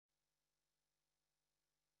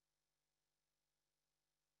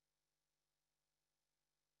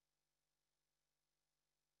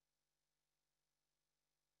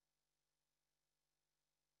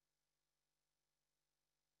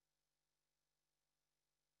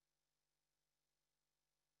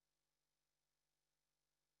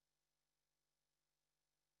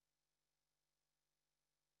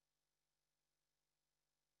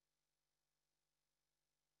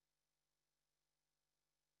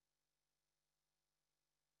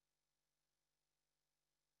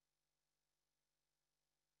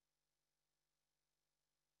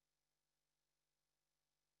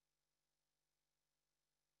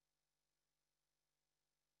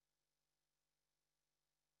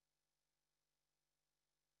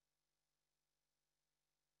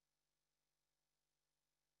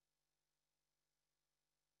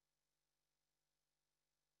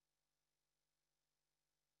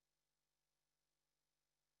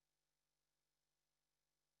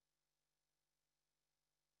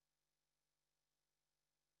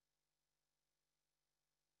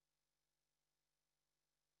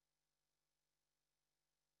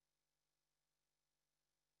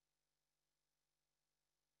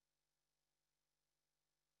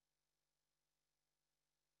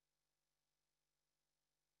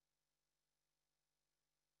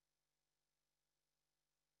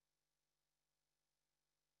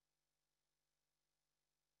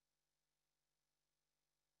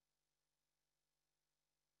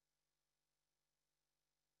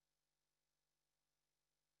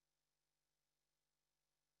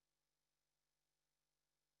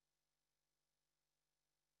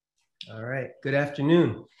All right, good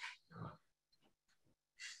afternoon.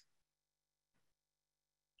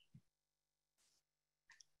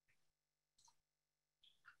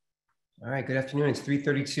 All right, good afternoon. It's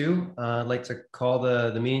 3:32. I'd like to call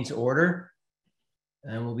the meeting to order.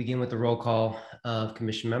 And we'll begin with the roll call of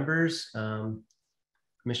commission members.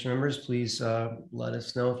 Commission members, please let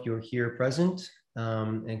us know if you're here present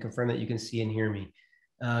and confirm that you can see and hear me.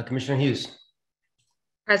 Commissioner Hughes.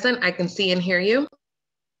 Present, I can see and hear you.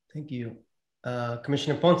 Thank you.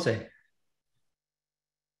 Commissioner Ponce.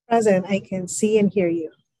 Present, I can see and hear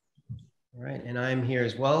you. All right, and I'm here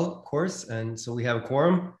as well, of course, and so we have a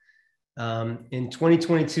quorum. In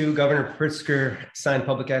 2022, Governor Pritzker signed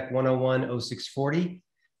Public Act 101-0640,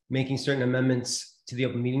 making certain amendments to the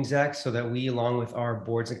Open Meetings Act so that we, along with our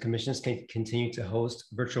boards and commissions, can continue to host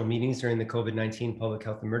virtual meetings during the COVID-19 public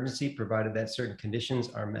health emergency, provided that certain conditions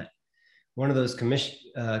are met. One of those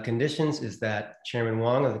conditions is that Chairman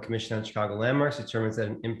Wong of the Commission on Chicago Landmarks determines that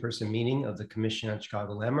an in-person meeting of the Commission on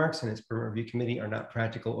Chicago Landmarks and its Permit Review Committee are not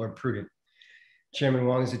practical or prudent. Chairman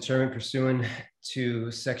Wong has determined, pursuant to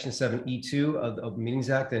Section 7E2 of the Open Meetings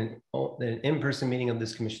Act, that an in-person meeting of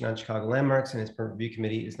this Commission on Chicago Landmarks and its Permit Review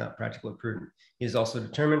Committee is not practical or prudent. He has also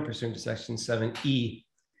determined, pursuant to Section 7E5,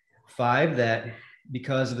 that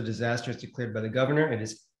because of the disaster declared by the governor, it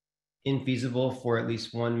is infeasible for at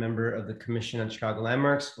least one member of the Commission on Chicago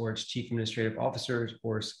Landmarks or its chief administrative officer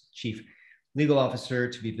or its chief legal officer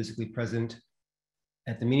to be physically present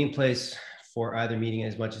at the meeting place for either meeting,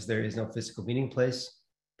 as much as there is no physical meeting place.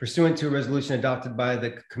 Pursuant to a resolution adopted by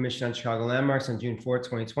the Commission on Chicago Landmarks on June 4,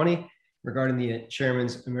 2020, regarding the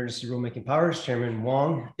chairman's emergency rulemaking powers, Chairman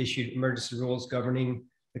Wong issued emergency rules governing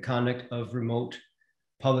the conduct of remote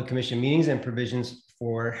public commission meetings and provisions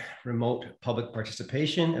for remote public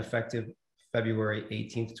participation effective February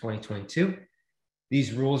 18th, 2022.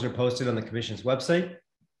 These rules are posted on the commission's website.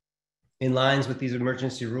 In lines with these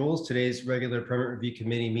emergency rules, today's regular Permit Review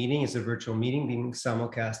Committee meeting is a virtual meeting being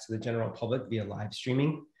simulcast to the general public via live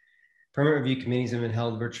streaming. Permit Review Committees have been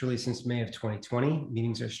held virtually since May of 2020.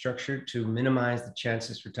 Meetings are structured to minimize the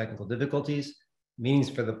chances for technical difficulties.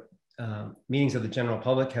 Meetings of the general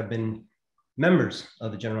public have been Members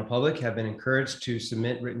of the general public have been encouraged to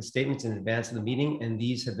submit written statements in advance of the meeting, and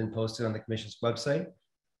these have been posted on the Commission's website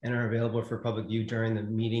and are available for public view during the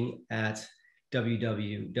meeting at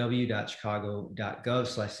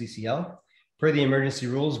www.chicago.gov/CCL. Per the emergency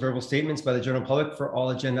rules, verbal statements by the general public for all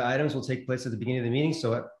agenda items will take place at the beginning of the meeting.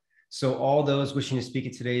 So all those wishing to speak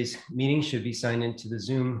at today's meeting should be signed into the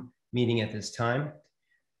Zoom meeting at this time.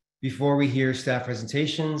 Before we hear staff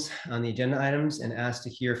presentations on the agenda items and ask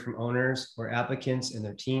to hear from owners or applicants and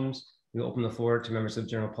their teams, we open the floor to members of the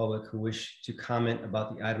general public who wish to comment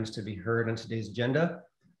about the items to be heard on today's agenda.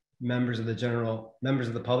 Members of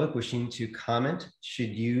the public wishing to comment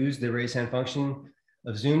should use the raise hand function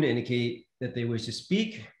of Zoom to indicate that they wish to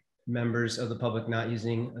speak. Members of the public not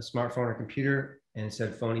using a smartphone or computer and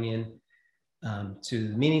instead phoning in to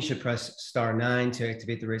the meeting should press *9 to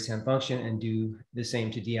activate the raise hand function and do the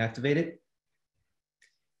same to deactivate it.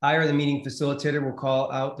 I, or the meeting facilitator, will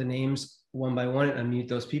call out the names one by one and unmute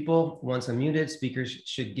those people. Once unmuted, speakers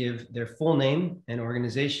should give their full name and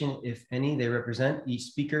organization, if any, they represent. Each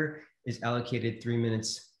speaker is allocated 3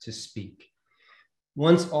 minutes to speak.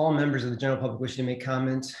 Once all members of the general public wishing to make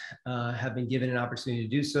comments have been given an opportunity to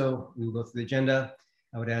do so, we will go through the agenda.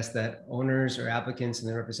 I would ask that owners or applicants and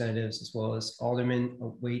their representatives, as well as aldermen,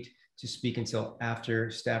 wait to speak until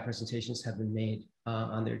after staff presentations have been made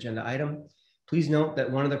on their agenda item. Please note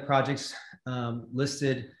that one of the projects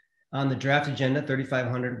listed on the draft agenda,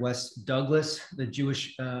 3500 West Douglas, the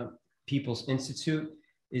Jewish People's Institute,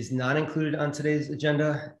 is not included on today's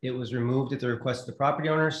agenda. It was removed at the request of the property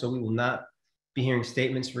owner, so we will not be hearing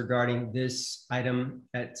statements regarding this item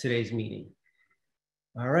at today's meeting.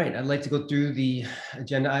 All right, I'd like to go through the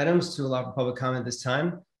agenda items to allow for public comment this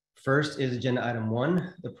time. First is agenda item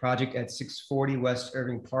 1, the project at 640 West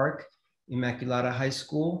Irving Park, Immaculata High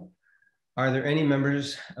School. Are there any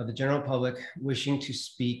members of the general public wishing to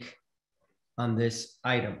speak on this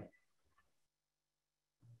item?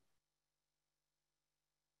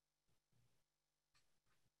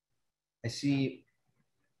 I see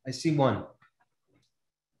one.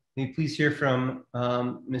 May you please hear from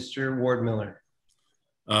Mr. Ward Miller.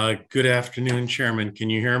 Good afternoon, Chairman. Can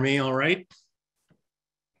you hear me all right?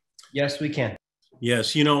 Yes, we can.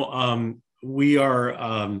 Yes, you know, we are,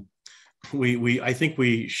 I think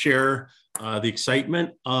we share the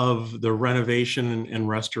excitement of the renovation and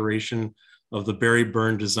restoration of the Barry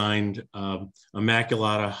Byrne designed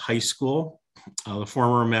Immaculata High School, the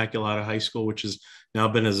former Immaculata High School, which has now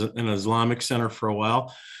been an Islamic center for a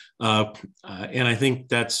while. And I think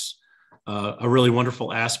that's a really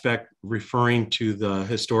wonderful aspect referring to the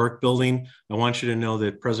historic building. I want you to know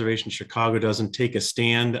that Preservation Chicago doesn't take a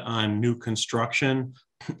stand on new construction.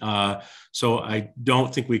 So I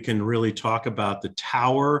don't think we can really talk about the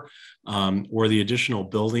tower or the additional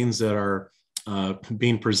buildings that are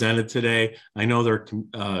being presented today. I know there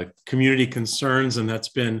are community concerns, and that's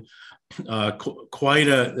been there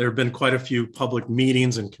have been quite a few public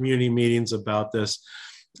meetings and community meetings about this.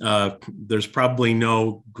 There's probably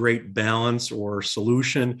no great balance or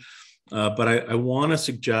solution, but I want to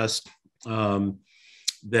suggest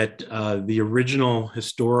that the original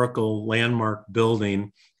historical landmark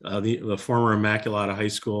building, the former Immaculata High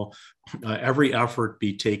School, every effort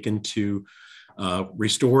be taken to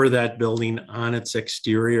restore that building on its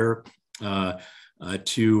exterior,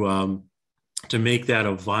 to make that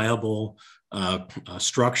a viable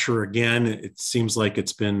structure again. It seems like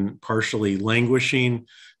it's been partially languishing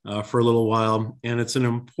for a little while, and it's an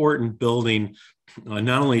important building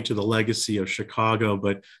not only to the legacy of Chicago,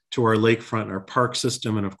 but to our lakefront and our park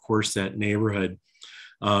system, and of course that neighborhood.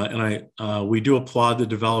 We do applaud the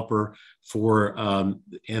developer for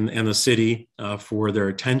and the city for their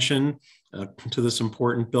attention to this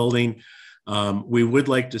important building. We would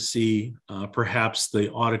like to see perhaps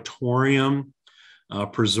the auditorium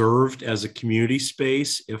preserved as a community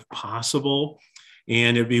space if possible.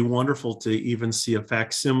 And it'd be wonderful to even see a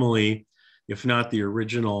facsimile, if not the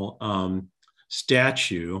original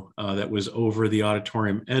statue that was over the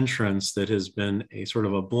auditorium entrance that has been a sort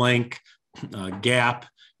of a blank gap,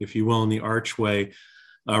 if you will, in the archway,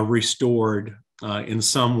 restored in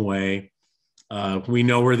some way. We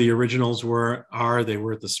know where the originals are. They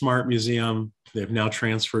were at the Smart Museum. They've now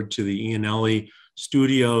transferred to the Iannelli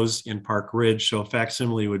Studios in Park Ridge. So a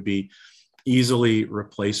facsimile would be easily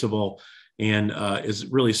replaceable and is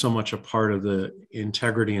really so much a part of the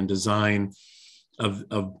integrity and design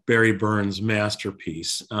of Barry Burns'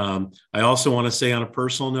 masterpiece. I also want to say on a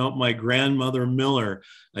personal note, my grandmother Miller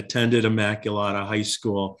attended Immaculata High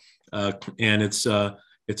School, and it's a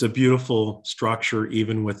beautiful structure,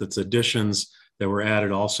 even with its additions that were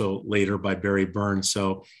added also later by Barry Burns.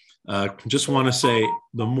 So just want to say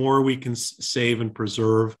the more we can save and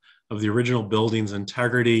preserve of the original building's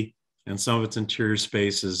integrity and some of its interior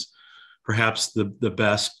spaces, perhaps the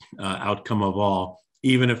best outcome of all,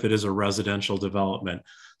 even if it is a residential development.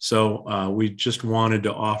 So we just wanted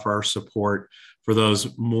to offer our support for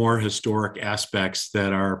those more historic aspects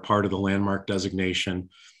that are part of the landmark designation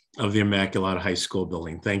of the Immaculata High School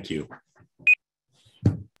building. Thank you.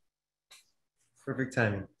 Perfect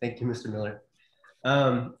timing. Thank you, Mr. Miller.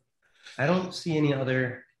 I don't see any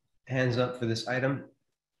other hands up for this item.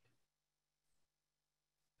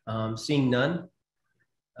 Seeing none,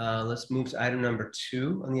 let's move to item number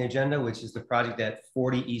 2 on the agenda, which is the project at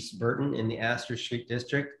 40 East Burton in the Astor Street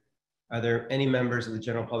District. Are there any members of the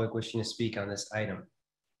general public wishing to speak on this item?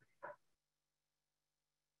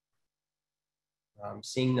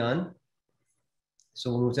 Seeing none.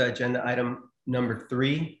 So we'll move to agenda item number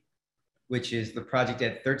 3, which is the project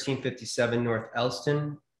at 1357 North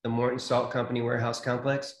Elston, the Morton Salt Company Warehouse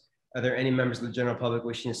Complex. Are there any members of the general public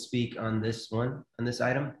wishing to speak on this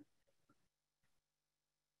item?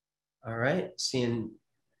 All right,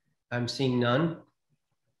 I'm seeing none.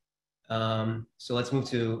 So let's move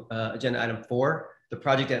to agenda item 4, the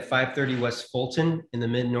project at 530 West Fulton in the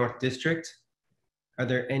Mid-North District. Are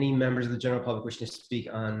there any members of the general public wishing to speak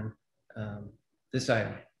on this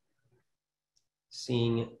item?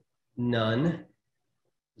 Seeing none.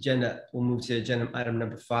 We'll move to agenda item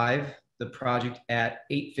number 5, the project at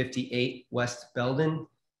 858 West Belden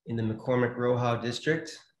in the McCormick Rohow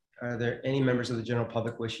District. Are there any members of the general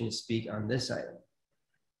public wishing to speak on this item?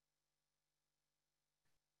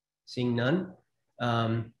 Seeing none.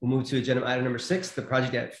 We'll move to agenda item number 6, the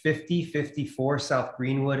project at 5054 South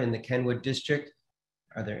Greenwood in the Kenwood District.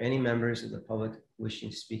 Are there any members of the public wishing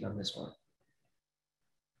to speak on this one?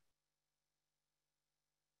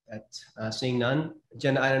 Seeing none.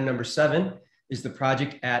 Agenda item number 7 is the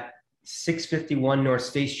project at 651 North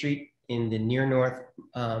State Street in the near north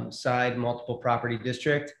side multiple property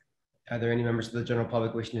district. Are there any members of the general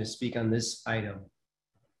public wishing to speak on this item?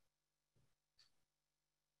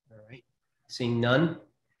 All right, seeing none.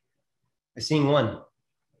 Seeing one.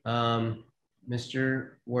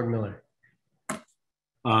 Mr. Ward Miller.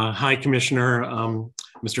 Hi, Commissioner,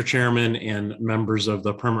 Mr. Chairman, and members of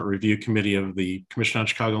the Permit Review Committee of the Commission on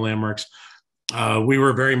Chicago Landmarks. We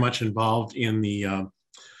were very much involved in the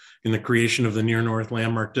creation of the Near North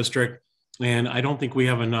Landmark District, and I don't think we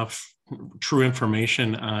have enough true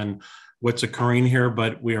information on what's occurring here,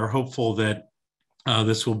 but we are hopeful that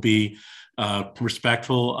this will be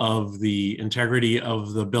respectful of the integrity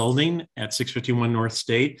of the building at 651 North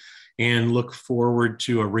State, and look forward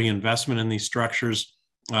to a reinvestment in these structures.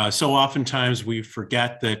 So oftentimes we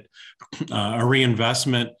forget that a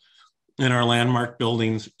reinvestment in our landmark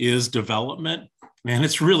buildings is development, and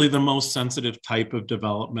it's really the most sensitive type of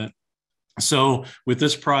development. So with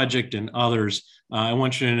this project and others, I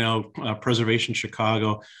want you to know Preservation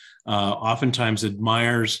Chicago oftentimes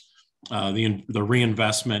admires the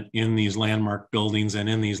reinvestment in these landmark buildings and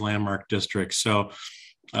in these landmark districts. So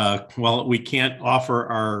while we can't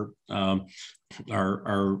offer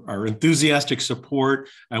our enthusiastic support,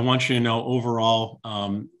 I want you to know overall,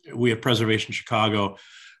 we at Preservation Chicago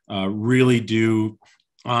really do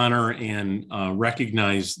honor and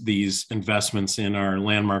recognize these investments in our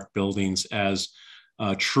landmark buildings as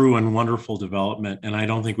true and wonderful development. And I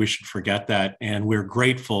don't think we should forget that. And we're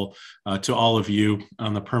grateful to all of you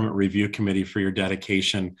on the Permit Review Committee for your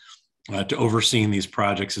dedication to overseeing these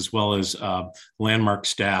projects, as well as landmark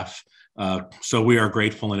staff. So we are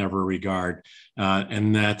grateful in every regard.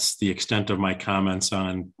 And that's the extent of my comments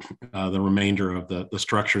on the remainder of the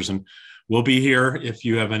structures. And we'll be here if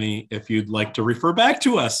you'd like to refer back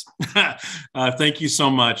to us. Thank you so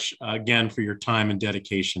much again for your time and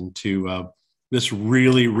dedication to this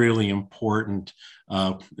really, really important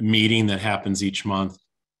meeting that happens each month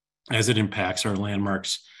as it impacts our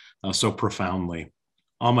landmarks so profoundly.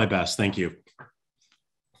 All my best. Thank you.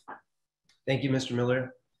 Thank you, Mr.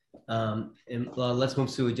 Miller. Let's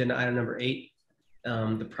move to agenda item number 8,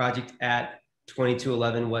 the project at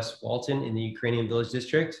 2211 West Walton in the Ukrainian Village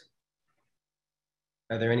District.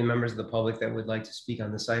 Are there any members of the public that would like to speak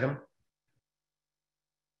on this item?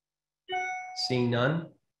 Seeing none.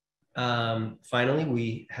 Finally,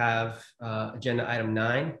 we have agenda item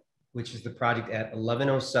 9, which is the project at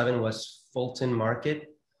 1107 West Fulton Market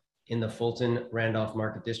in the Fulton Randolph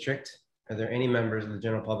Market District. Are there any members of the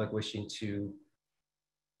general public wishing to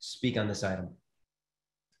speak on this item?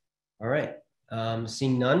 All right,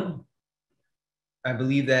 seeing none, I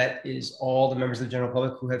believe that is all the members of the general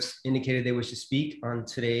public who have indicated they wish to speak on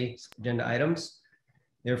today's agenda items.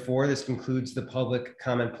 Therefore, this concludes the public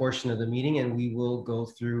comment portion of the meeting, and we will go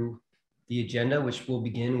through the agenda, which will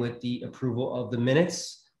begin with the approval of the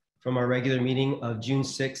minutes from our regular meeting of June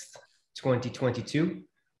 6th, 2022.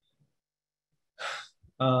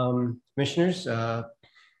 Commissioners,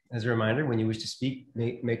 as a reminder, when you wish to speak,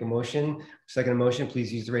 make a motion, second a motion,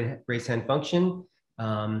 please use the raise hand function.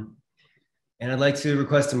 And I'd like to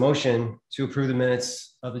request a motion to approve the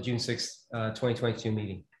minutes of the June 6th, 2022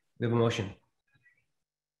 meeting. We have a motion.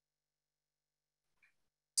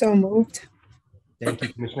 So moved. Thank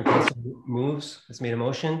you, Commissioner Paulson moves, has made a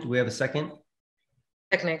motion. Do we have a second?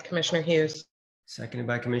 Second, Commissioner Hughes. Seconded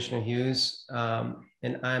by Commissioner Hughes.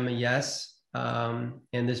 And I'm a yes. And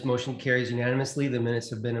this motion carries unanimously. The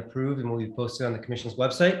minutes have been approved and will be posted on the Commission's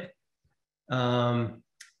website.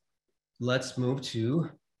 Let's move to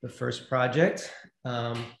the first project,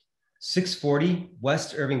 640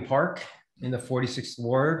 West Irving Park in the 46th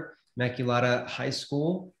Ward, Immaculata High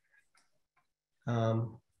School,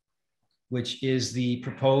 which is the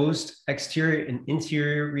proposed exterior and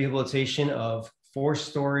interior rehabilitation of a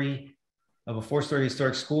four-story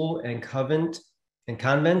historic school and convent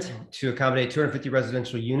to accommodate 250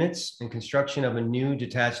 residential units, and construction of a new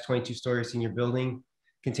detached 22-story senior building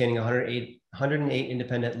containing 108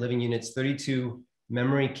 independent living units, 32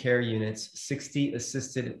 memory care units, 60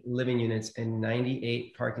 assisted living units, and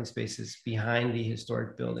 98 parking spaces behind the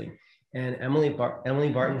historic building. And Emily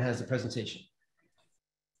Barton has the presentation.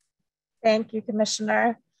 Thank you,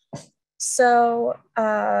 Commissioner. So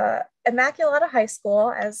Immaculata High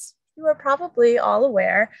School, as you are probably all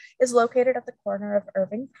aware, is located at the corner of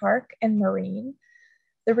Irving Park and Marine.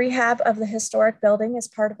 The rehab of the historic building is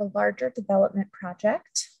part of a larger development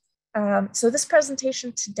project. So this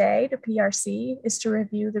presentation today to PRC is to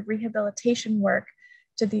review the rehabilitation work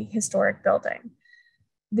to the historic building.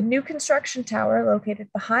 The new construction tower located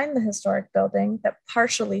behind the historic building that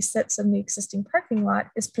partially sits in the existing parking lot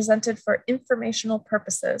is presented for informational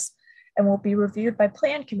purposes and will be reviewed by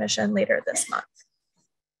Plan Commission later this month.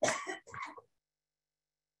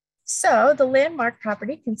 So the landmark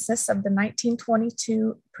property consists of the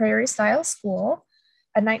 1922 Prairie Style School,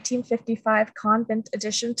 a 1955 convent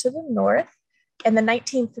addition to the north, and the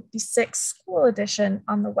 1956 school addition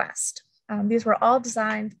on the west. These were all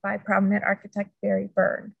designed by prominent architect Barry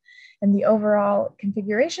Byrne, and the overall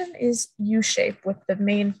configuration is U-shaped with the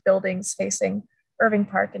main buildings facing Irving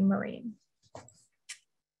Park and Marine.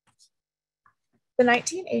 The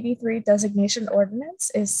 1983 designation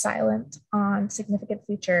ordinance is silent on significant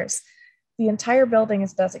features. the entire building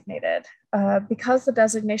is designated. Because the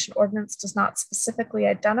designation ordinance does not specifically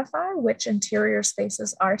identify which interior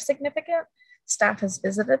spaces are significant, staff has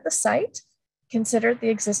visited the site, considered the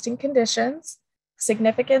existing conditions,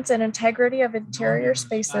 significance and integrity of interior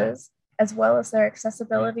spaces, as well as their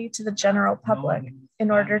accessibility to the general public in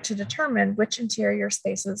order to determine which interior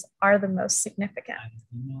spaces are the most significant.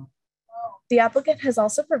 The applicant has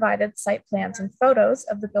also provided site plans and photos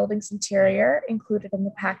of the building's interior included in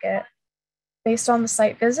the packet. Based on the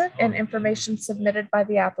site visit and information submitted by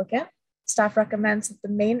the applicant, staff recommends that the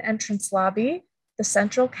main entrance lobby, the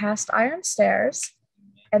central cast iron stairs,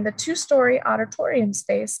 and the two-story auditorium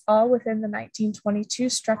space, all within the 1922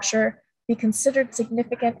 structure, be considered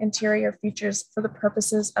significant interior features for the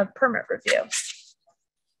purposes of permit review.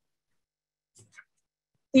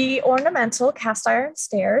 The ornamental cast iron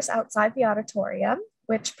stairs outside the auditorium,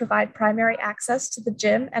 which provide primary access to the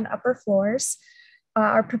gym and upper floors,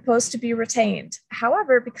 are proposed to be retained.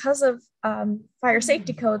 However, because of fire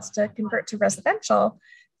safety codes to convert to residential,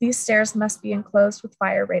 these stairs must be enclosed with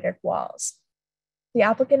fire-rated walls. The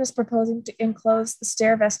applicant is proposing to enclose the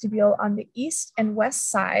stair vestibule on the east and west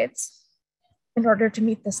sides in order to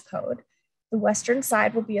meet this code. The western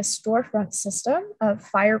side will be a storefront system of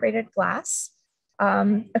fire-rated glass.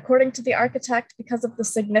 According to the architect, because of the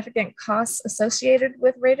significant costs associated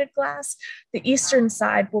with rated glass, the eastern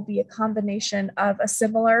side will be a combination of a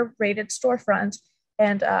similar rated storefront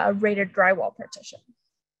and a rated drywall partition.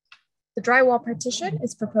 The drywall partition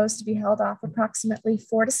is proposed to be held off approximately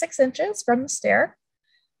 4 to 6 inches from the stair,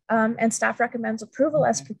 and staff recommends approval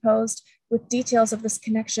as proposed, with details of this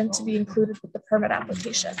connection to be included with the permit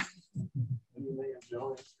application.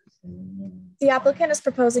 The applicant is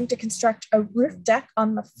proposing to construct a roof deck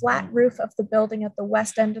on the flat roof of the building at the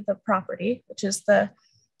west end of the property, which is the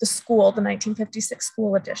school, the 1956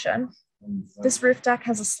 school addition. This roof deck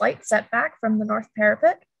has a slight setback from the north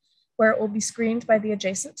parapet, where it will be screened by the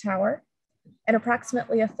adjacent tower, and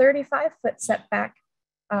approximately a 35-foot setback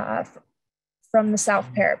from the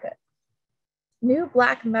south parapet. New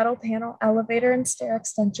black metal panel elevator and stair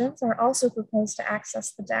extensions are also proposed to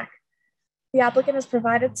access the deck. The applicant has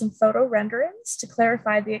provided some photo renderings to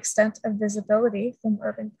clarify the extent of visibility from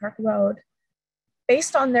Irving Park Road.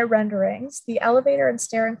 Based on their renderings, the elevator and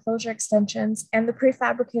stair enclosure extensions and the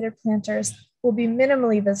prefabricated planters will be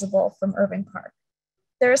minimally visible from Irving Park.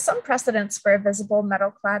 There is some precedence for a visible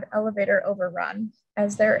metal-clad elevator overrun,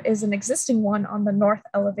 as there is an existing one on the north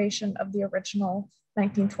elevation of the original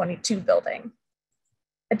 1922 building.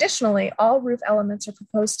 Additionally, all roof elements are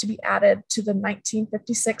proposed to be added to the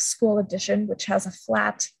 1956 school addition, which has a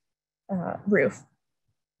flat roof.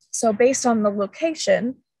 So based on the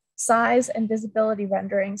location, size, and visibility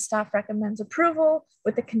rendering, staff recommends approval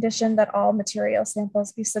with the condition that all material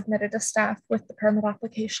samples be submitted to staff with the permit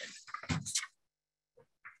application.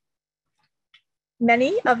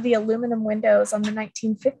 Many of the aluminum windows on the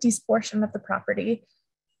 1950s portion of the property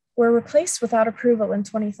were replaced without approval in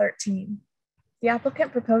 2013. The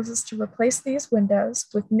applicant proposes to replace these windows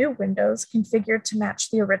with new windows configured to match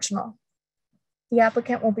the original. The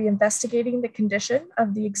applicant will be investigating the condition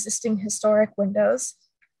of the existing historic windows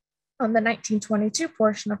on the 1922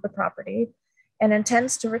 portion of the property and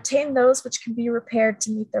intends to retain those which can be repaired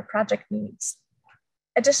to meet their project needs.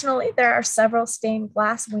 Additionally, there are several stained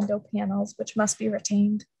glass window panels which must be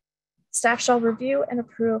retained. Staff shall review and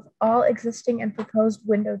approve all existing and proposed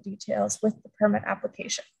window details with the permit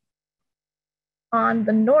application. On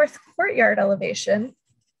the north courtyard elevation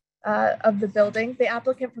of the building, the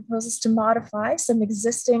applicant proposes to modify some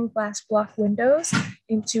existing glass block windows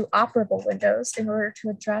into operable windows in order to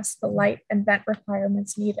address the light and vent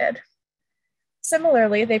requirements needed.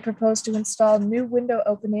 Similarly, they propose to install new window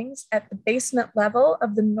openings at the basement level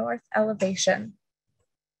of the north elevation,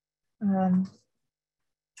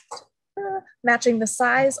 matching the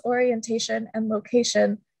size, orientation, and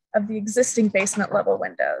location of the existing basement level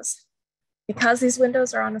windows. Because these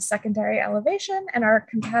windows are on a secondary elevation and are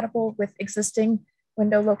compatible with existing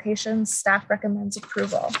window locations, staff recommends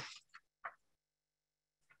approval.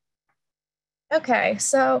 Okay,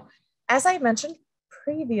 so as I mentioned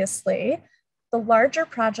previously, the larger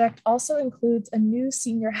project also includes a new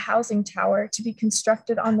senior housing tower to be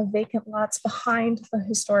constructed on the vacant lots behind the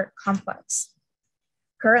historic complex.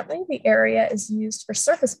 Currently, the area is used for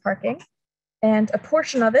surface parking, and a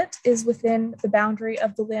portion of it is within the boundary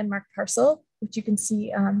of the landmark parcel, which you can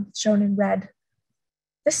see shown in red.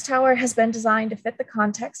 This tower has been designed to fit the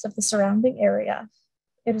context of the surrounding area.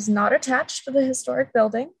 It is not attached to the historic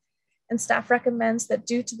building, and staff recommends that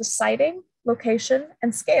due to the siting, location,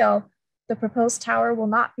 and scale, the proposed tower will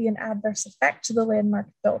not be an adverse effect to the landmark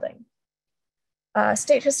building.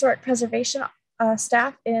 State Historic Preservation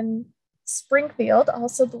staff in Springfield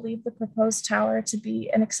also believe the proposed tower to be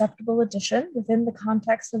an acceptable addition within the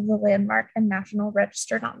context of the landmark and National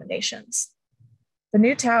Register nominations. The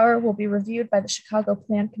new tower will be reviewed by the Chicago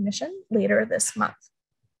Plan Commission later this month.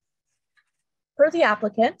 Per the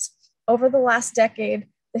applicant, over the last decade,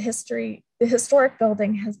 the historic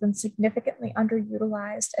building has been significantly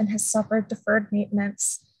underutilized and has suffered deferred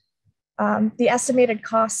maintenance. The estimated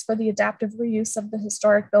cost for the adaptive reuse of the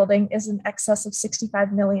historic building is in excess of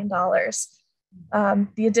 $65 million.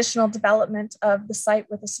 The additional development of the site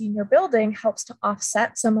with a senior building helps to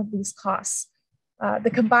offset some of these costs.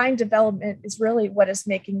 The combined development is really what is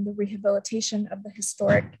making the rehabilitation of the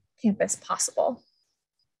historic campus possible.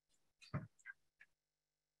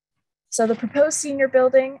 So the proposed senior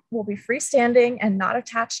building will be freestanding and not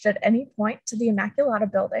attached at any point to the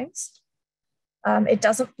Immaculata buildings. It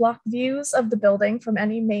doesn't block views of the building from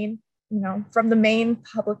any from the main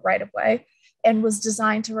public right-of-way, and was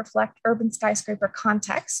designed to reflect urban skyscraper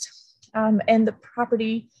context. And the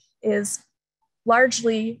property is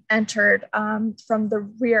largely entered from the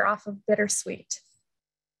rear off of Bittersweet,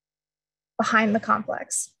 behind the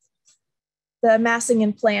complex. The massing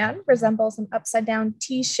and plan resembles an upside-down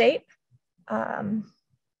T shape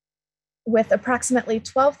with approximately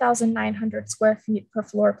 12,900 square feet per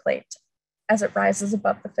floor plate as it rises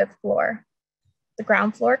above the 5th floor. The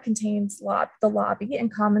ground floor contains the lobby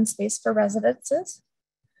and common space for residences.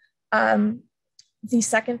 The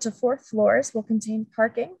 2nd to 4th floors will contain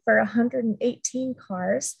parking for 118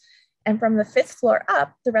 cars. And from the 5th floor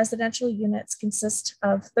up, the residential units consist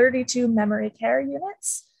of 32 memory care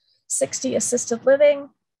units, 60 assisted living,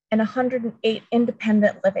 and 108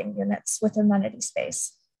 independent living units with amenity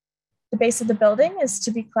space. The base of the building is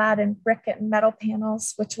to be clad in brick and metal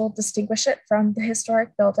panels, which will distinguish it from the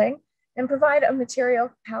historic building and provide a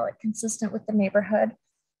material palette consistent with the neighborhood,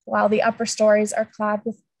 while the upper stories are clad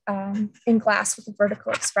with, in glass with a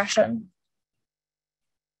vertical expression.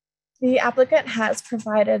 The applicant has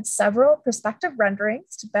provided several prospective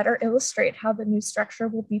renderings to better illustrate how the new structure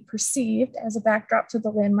will be perceived as a backdrop to the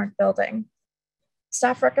landmark building.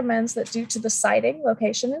 Staff recommends that due to the siting,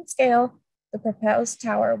 location, and scale, the proposed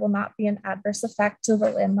tower will not be an adverse effect to the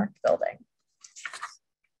landmark building.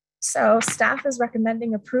 So staff is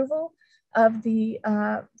recommending approval of the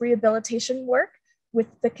rehabilitation work with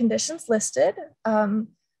the conditions listed. A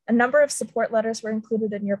number of support letters were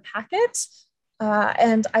included in your packet.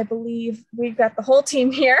 And I believe we've got the whole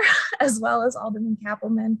team here, as well as Alderman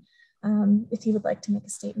Kappelman, if he would like to make a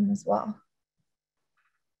statement as well.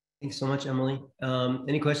 Thanks so much, Emily.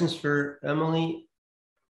 Any questions for Emily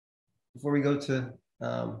before we go to,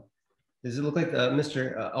 does it look like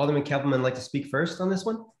Mr. Alderman Kappelman would like to speak first on this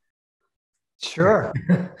one? Sure.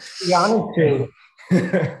 Be honored to.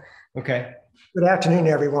 Okay. Good afternoon,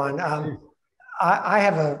 everyone. I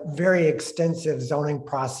have a very extensive zoning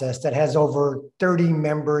process that has over 30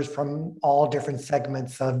 members from all different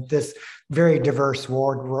segments of this very diverse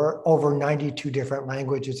ward, where over 92 different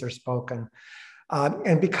languages are spoken.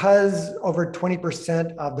 And because over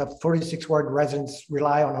 20% of the 46 ward residents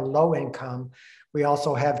rely on a low income, we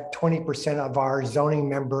also have 20% of our zoning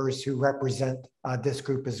members who represent this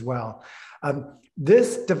group as well.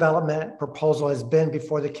 This development proposal has been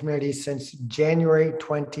before the community since January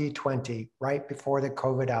 2020, right before the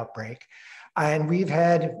COVID outbreak. And we've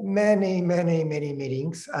had many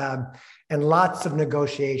meetings and lots of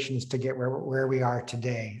negotiations to get where we are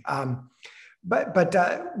today. But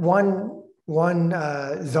one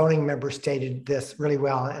zoning member stated this really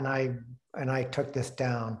well, and I took this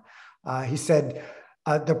down. He said,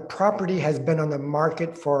 the property has been on the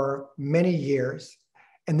market for many years,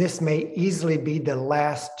 and this may easily be the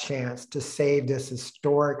last chance to save this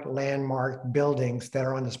historic landmark buildings that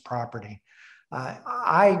are on this property.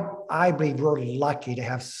 I believe we're lucky to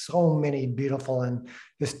have so many beautiful and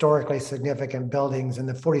historically significant buildings in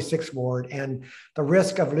the 46th ward, and the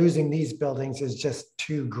risk of losing these buildings is just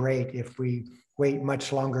too great if we wait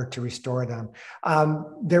much longer to restore them.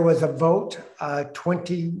 There was a vote,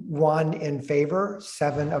 21 in favor,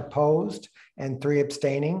 7 opposed, and 3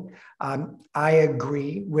 abstaining. I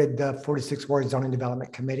agree with the 46th Ward Zoning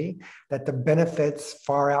Development Committee that the benefits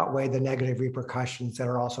far outweigh the negative repercussions that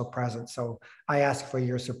are also present. So I ask for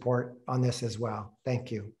your support on this as well.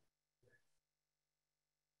 Thank you.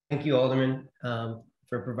 Thank you, Alderman,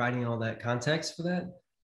 for providing all that context for that.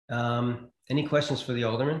 Any questions for the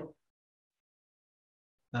Alderman?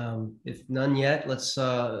 If none yet, let's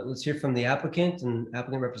hear from the applicant and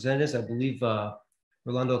applicant representatives. I believe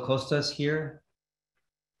Rolando Acosta is here.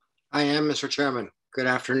 I am, Mr. Chairman. Good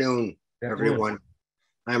afternoon, everyone.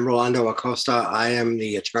 I'm Rolando Acosta. I am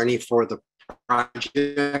the attorney for the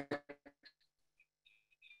project.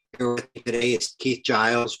 Here with me today is Keith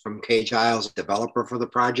Giles from K. Giles, developer for the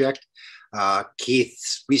project.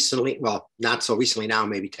 Keith recently, well, not so recently now,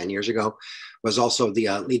 maybe 10 years ago, was also the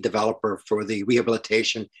lead developer for the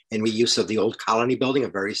rehabilitation and reuse of the old Colony building, a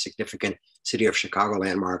very significant City of Chicago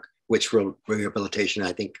landmark, which rehabilitation,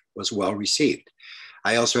 I think, was well received.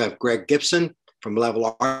 I also have Greg Gibson from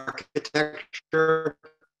Level Architecture.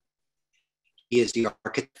 He is the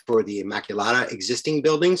architect for the Immaculata existing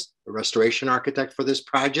buildings, the restoration architect for this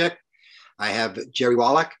project. I have Jerry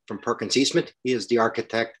Wallach from Perkins Eastman. He is the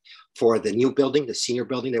architect for the new building, the senior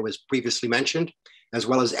building that was previously mentioned, as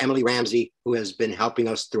well as Emily Ramsey, who has been helping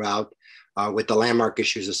us throughout with the landmark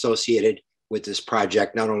issues associated with this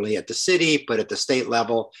project, not only at the city, but at the state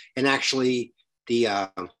level. And actually,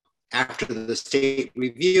 after the state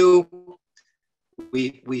review,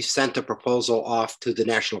 we sent a proposal off to the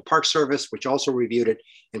National Park Service, which also reviewed it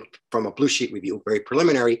and from a blue sheet review, very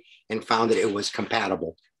preliminary, and found that it was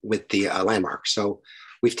compatible with the landmark. So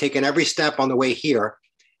we've taken every step on the way here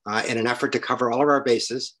in an effort to cover all of our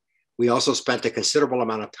bases. We also spent a considerable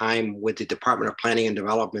amount of time with the Department of Planning and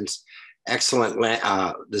Development's excellent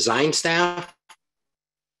design staff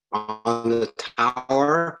on the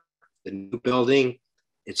tower, the new building,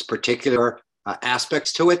 its particular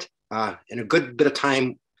aspects to it, and a good bit of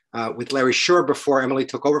time with Larry Schur before Emily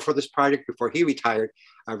took over for this project, before he retired,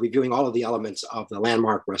 reviewing all of the elements of the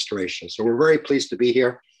landmark restoration. So we're very pleased to be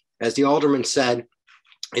here. As the Alderman said,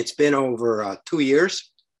 it's been over 2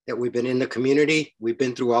 years that we've been in the community. We've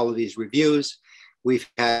been through all of these reviews. We've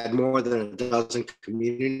had more than a dozen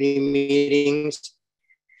community meetings.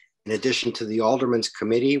 In addition to the Alderman's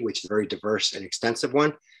Committee, which is a very diverse and extensive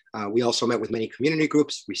one, we also met with many community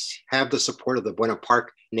groups. We have the support of the Buena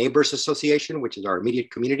Park Neighbors Association, which is our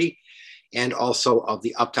immediate community, and also of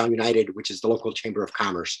the Uptown United, which is the local Chamber of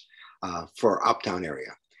Commerce for Uptown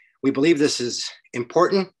area. We believe this is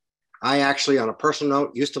important. I actually, on a personal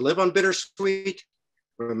note, used to live on Bittersweet.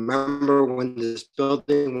 Remember when this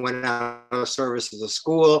building went out of service as a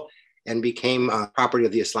school and became property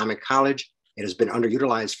of the Islamic College. It has been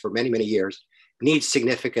underutilized for many, many years. Needs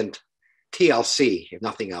significant TLC, if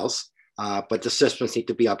nothing else, but the systems need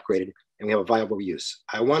to be upgraded and we have a viable use.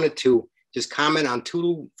 I wanted to just comment on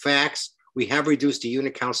two facts. We have reduced the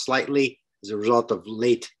unit count slightly as a result of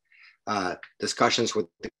late discussions with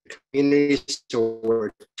the community. So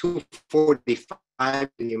we're 245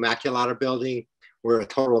 in the Immaculata building. We're a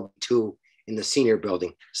total of 2 in the senior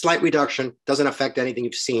building. Slight reduction, doesn't affect anything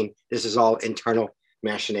you've seen. This is all internal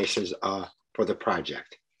machinations for the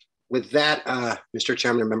project. With that, Mr.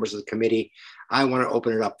 Chairman and members of the committee, I want to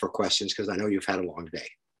open it up for questions because I know you've had a long day.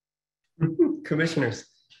 Commissioners, do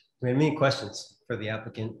we have any questions for the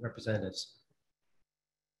applicant representatives?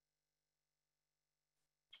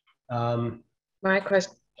 My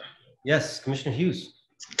question. Yes, Commissioner Hughes.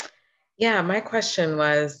 Yeah, my question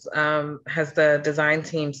was, has the design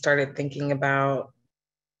team started thinking about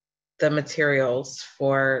the materials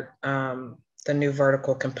for the new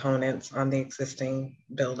vertical components on the existing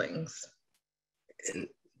buildings? And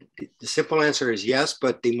the simple answer is yes,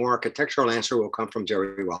 but the more architectural answer will come from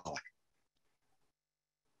Jerry Wallach.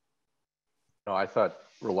 No, I thought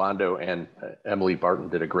Rolando and Emily Barton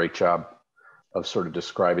did a great job of sort of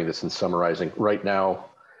describing this and summarizing. Right now,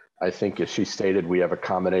 I think as she stated, we have a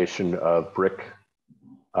combination of brick,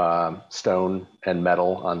 stone, and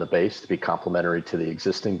metal on the base to be complementary to the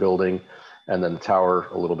existing building. And then the tower,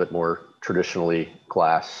 a little bit more traditionally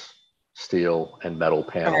glass, steel, and metal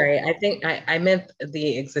panel. Sorry, I think I meant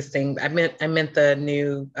the existing, I meant the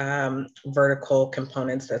new vertical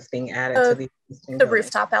components that's being added to the existing The building.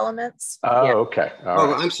 rooftop elements. Oh, Yeah. okay. All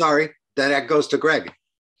Oh, right. I'm sorry. That goes to Greg.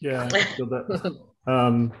 Yeah. So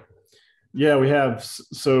that, yeah, we have.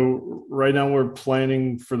 So right now we're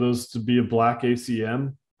planning for those to be a black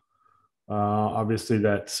ACM. Obviously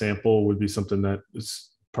that sample would be something that is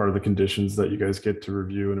part of the conditions that you guys get to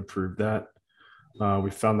review and approve that. We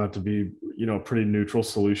found that to be, a pretty neutral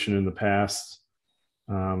solution in the past,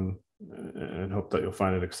 and hope that you'll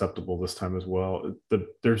find it acceptable this time as well.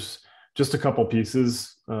 There's just a couple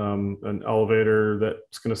pieces, an elevator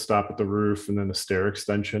that's going to stop at the roof and then a stair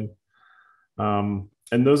extension.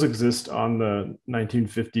 And those exist on the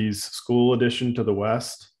 1950s school addition to the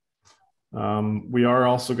west. We are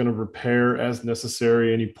also going to repair as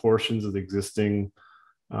necessary any portions of the existing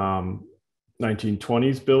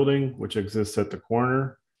 1920s building, which exists at the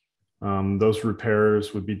corner. Those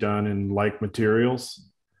repairs would be done in like materials.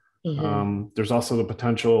 Mm-hmm. There's also the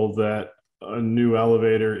potential that a new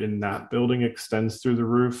elevator in that building extends through the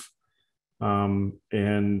roof. And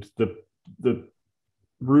the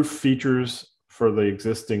roof features for the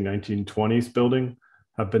existing 1920s building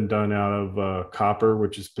have been done out of copper,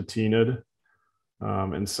 which is patinaed.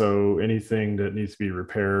 And so anything that needs to be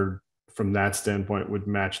repaired from that standpoint would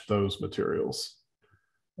match those materials.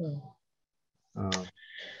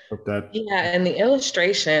 Hope that. Yeah, and the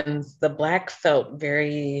illustrations, the black felt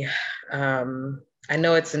very, I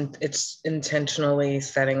know it's intentionally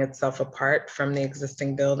setting itself apart from the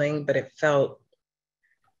existing building, but it felt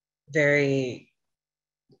very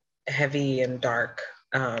heavy and dark.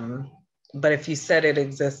 But if you said it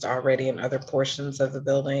exists already in other portions of the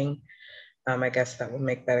building, I guess that would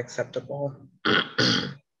make that acceptable.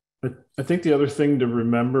 I think the other thing to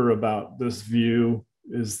remember about this view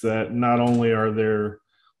is that not only are there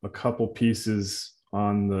a couple pieces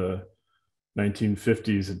on the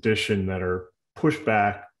 1950s edition that are pushed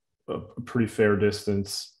back a pretty fair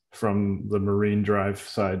distance from the Marine Drive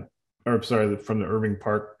side, or sorry, from the Irving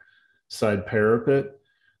Park side parapet,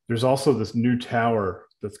 there's also this new tower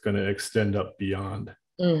that's going to extend up beyond.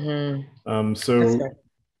 So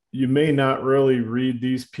you may not really read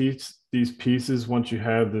these pieces once you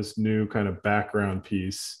have this new kind of background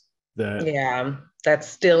piece that that's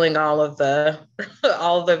stealing all of the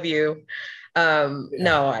all the view.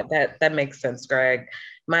 No, that makes sense, Greg.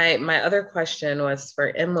 My other question was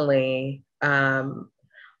for Emily.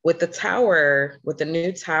 With the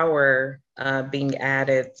new tower being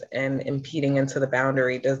added and impeding into the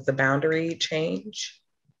boundary, does the boundary change?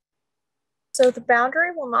 So the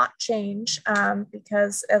boundary will not change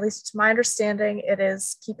because, at least to my understanding, it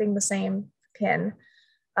is keeping the same pin.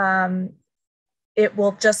 It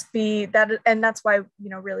will just be that, and that's why,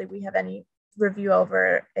 really we have any review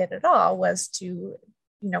over it at all, was to,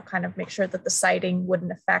 kind of make sure that the siting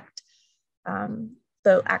wouldn't affect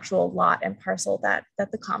the actual lot and parcel that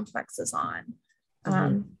the complex is on.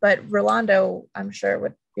 But Rolando, I'm sure,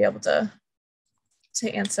 would be able to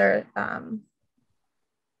answer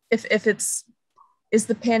if is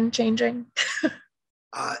the pin changing?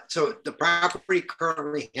 So the property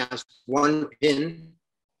currently has one pin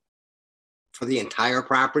for the entire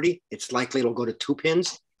property. It's likely it'll go to 2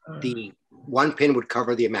 pins. The one pin would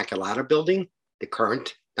cover the Immaculata building, the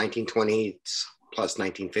current 1920s plus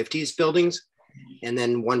 1950s buildings. And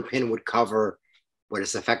then one pin would cover what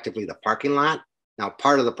is effectively the parking lot. Now,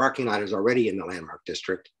 part of the parking lot is already in the landmark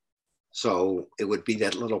district. So it would be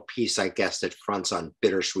that little piece, I guess, that fronts on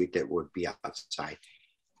Bittersweet that would be outside,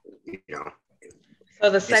 So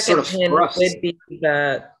the second pin would be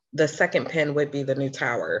the second pin would be the new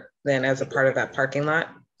tower then, as a part of that parking lot?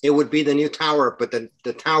 It would be the new tower, but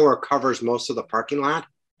the tower covers most of the parking lot.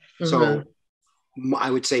 So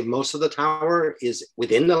I would say most of the tower is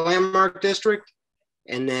within the landmark district.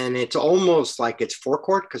 And then it's almost like it's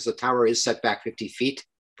forecourt because the tower is set back 50 feet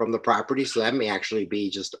from the property. So that may actually be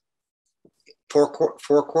just forecourt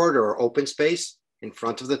or open space in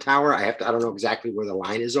front of the tower. I don't know exactly where the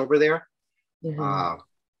line is over there.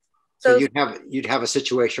 So you'd have a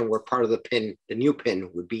situation where part of the pin, the new pin,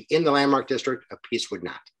 would be in the landmark district, a piece would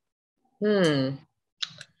not.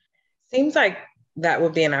 Seems like that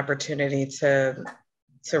would be an opportunity to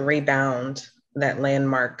rebound that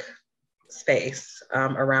landmark space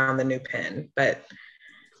around the new pin, but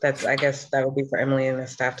I guess that would be for Emily and the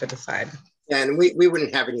staff to decide. Yeah, and we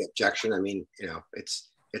wouldn't have any objection. I mean,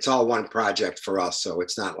 it's all one project for us, so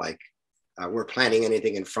it's not like we're planning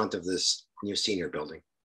anything in front of this new senior building.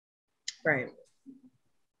 Right.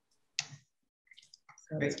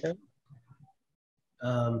 Sounds good.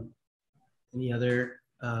 Any other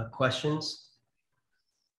questions?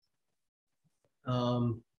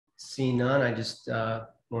 Seeing none, I just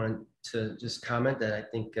wanted to just comment that I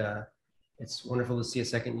think it's wonderful to see a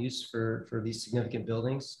second use for these significant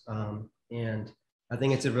buildings. And I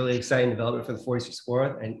think it's a really exciting development for the 46th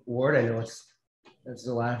ward. I know it's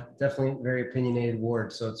definitely very opinionated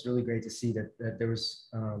ward. So it's really great to see that there was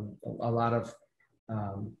a lot of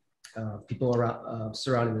people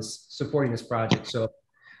around supporting this project. So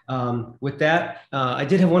with that, I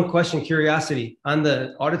did have one question, curiosity on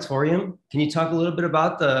the auditorium. Can you talk a little bit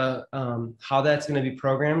about the how that's going to be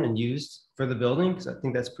programmed and used for the building? Because I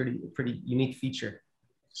think that's pretty unique feature.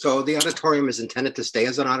 So the auditorium is intended to stay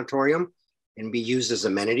as an auditorium and be used as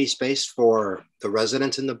amenity space for the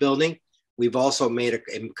residents in the building. We've also made a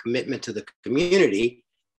commitment to the community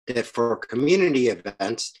that for community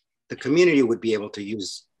events, the community would be able to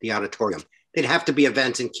use the auditorium. They'd have to be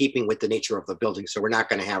events in keeping with the nature of the building. So we're not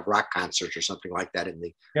going to have rock concerts or something like that in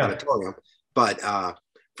the auditorium. But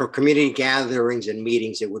for community gatherings and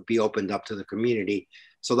meetings, it would be opened up to the community.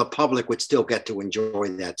 So the public would still get to enjoy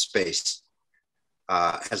that space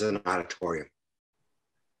as an auditorium.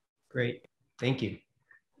 Great, thank you.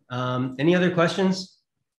 Any other questions,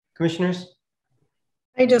 commissioners?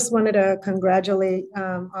 I just wanted to congratulate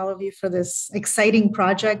all of you for this exciting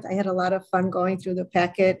project. I had a lot of fun going through the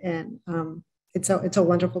packet, and it's a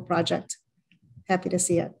wonderful project. Happy to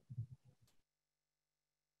see it.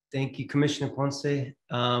 Thank you, Commissioner Ponce.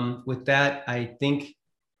 With that, I think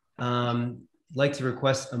like to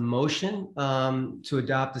request a motion to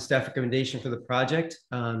adopt the staff recommendation for the project.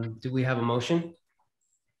 Do we have a motion?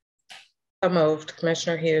 So moved,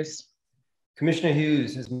 Commissioner Hughes. Commissioner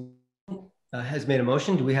Hughes has made a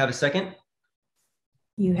motion. Do we have a second?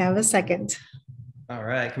 You have a second. All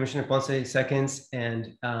right, Commissioner Ponce seconds,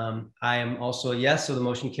 and I am also a yes, so the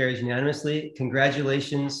motion carries unanimously.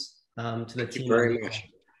 Congratulations to the team. Thank you very much.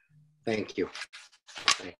 Thank you.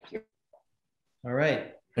 Thank you. All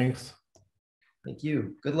right. Thanks. Thank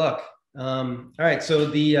you. Good luck. All right, so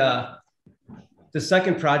the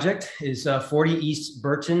second project is 40 East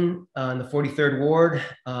Burton in the 43rd Ward,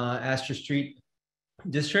 Astor Street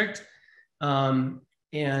District.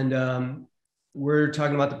 We're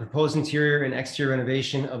talking about the proposed interior and exterior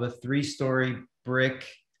renovation of a 3-story brick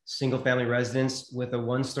single-family residence with a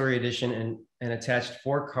 1-story addition and an attached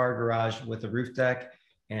 4-car garage with a roof deck.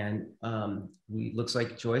 And looks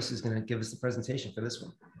like Joyce is going to give us the presentation for this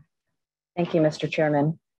one. Thank you, Mr.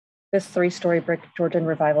 Chairman. This 3-story brick Georgian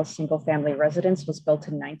Revival single-family residence was built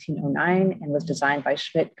in 1909 and was designed by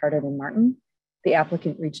Schmidt, Garden, and Martin. The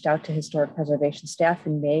applicant reached out to Historic Preservation staff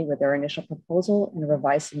in May with their initial proposal, and a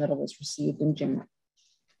revised submittal was received in June.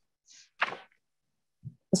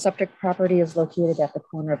 The subject property is located at the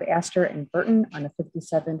corner of Astor and Burton on a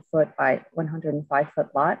 57-foot by 105-foot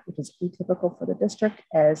lot, which is atypical for the district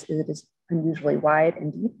as it is unusually wide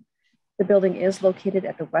and deep. The building is located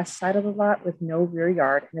at the west side of the lot with no rear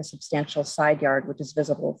yard and a substantial side yard, which is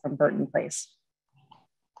visible from Burton Place.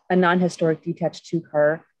 A non-historic detached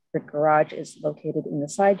 2-car brick garage is located in the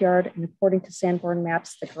side yard, and according to Sanborn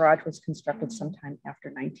maps, the garage was constructed sometime after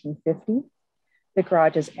 1950. The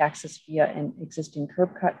garage is accessed via an existing curb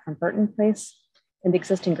cut from Burton Place, and the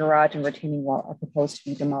existing garage and retaining wall are proposed to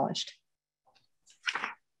be demolished.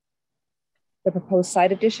 The proposed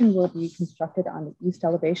side addition will be constructed on the east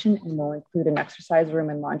elevation and will include an exercise room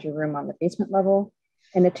and laundry room on the basement level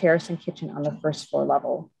and a terrace and kitchen on the first floor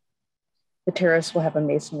level. The terrace will have a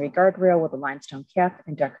masonry guardrail with a limestone cap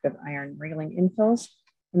and decorative iron railing infills,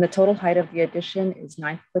 and the total height of the addition is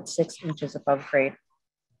 9'6" above grade.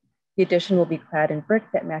 The addition will be clad in brick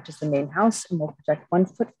that matches the main house and will project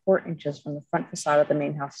 1'4" from the front facade of the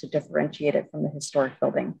main house to differentiate it from the historic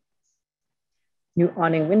building. New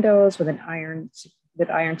awning windows with iron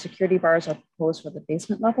security bars are proposed for the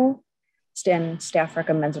basement level. Staff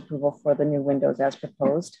recommends approval for the new windows as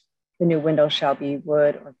proposed. The new windows shall be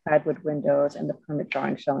wood or clad wood windows, and the permit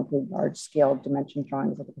drawing shall include large scale dimension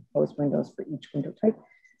drawings of the proposed windows for each window type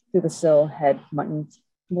through the sill, head,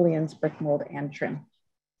 mullions, brick mold, and trim.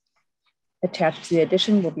 Attached to the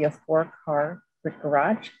addition will be a 4-car brick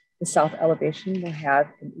garage. The south elevation will have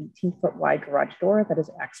an 18-foot wide garage door that is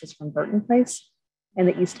accessed from Burton Place, and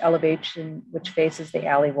the east elevation, which faces the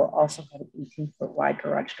alley, will also have an 18-foot wide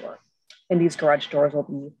garage door. And these garage doors will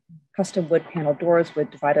be custom wood panel doors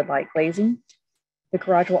with divided light glazing. The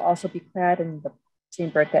garage will also be clad in the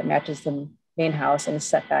same brick that matches the main house and is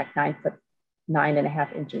set back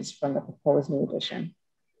 9'9" from the proposed new addition.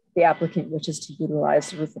 The applicant wishes to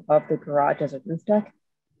utilize the roof above the garage as a roof deck,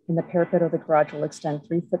 and the parapet of the garage will extend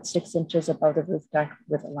 3'6" above the roof deck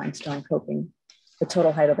with a limestone coping. The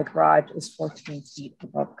total height of the garage is 14 feet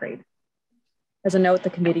above grade. As a note, the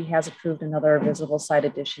committee has approved another visible side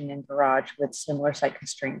addition and garage with similar site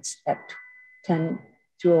constraints at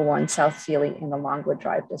 10201 South Sealy in the Longwood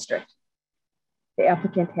Drive district. The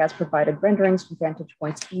applicant has provided renderings from vantage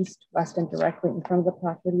points east, west, and directly in front of the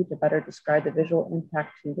property to better describe the visual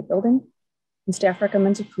impact to the building. And staff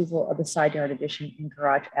recommends approval of the side yard addition and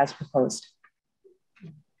garage as proposed.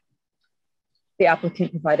 The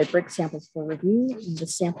applicant provided brick samples for review, and the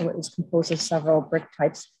sample is composed of several brick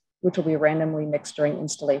types, which will be randomly mixed during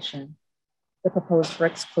installation. The proposed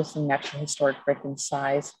bricks closely match the historic brick in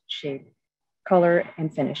size, shape, color,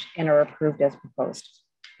 and finish, and are approved as proposed.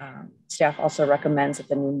 Staff also recommends that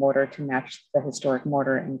the new mortar to match the historic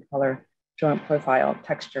mortar in color, joint profile,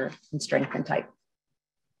 texture, and strength and type.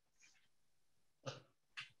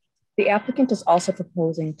 The applicant is also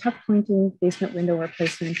proposing tuck pointing, basement window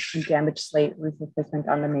replacement, and damaged slate roof replacement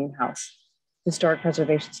on the main house. Historic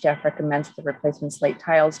Preservation staff recommends the replacement slate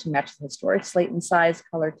tiles to match the historic slate in size,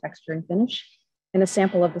 color, texture, and finish. And a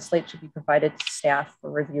sample of the slate should be provided to staff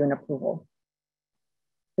for review and approval.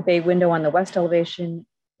 The bay window on the west elevation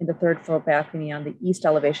and the 3rd floor balcony on the east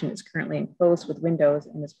elevation is currently enclosed with windows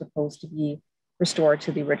and is proposed to be restored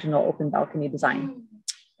to the original open balcony design.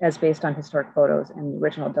 as based on historic photos and the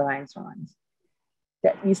original design drawings.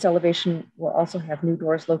 The east elevation will also have new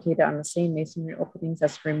doors located on the same masonry openings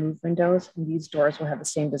as removed windows, and these doors will have the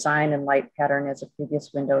same design and light pattern as the previous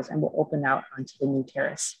windows and will open out onto the new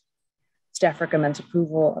terrace. Staff recommends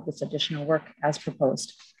approval of this additional work as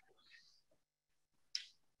proposed.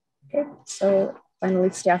 Okay, so finally,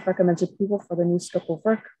 staff recommends approval for the new scope of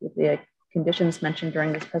work with the conditions mentioned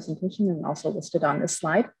during this presentation and also listed on this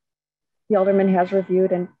slide. The Alderman has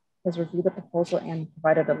reviewed the proposal and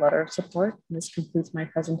provided a letter of support. And this concludes my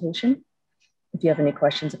presentation. If you have any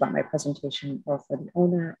questions about my presentation or for the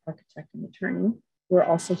owner, architect, and attorney who are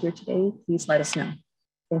also here today, please let us know.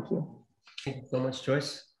 Thank you. Thank you so much,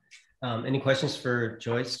 Joyce. Any questions for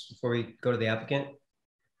Joyce before we go to the applicant?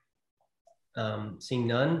 Seeing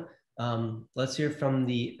none, let's hear from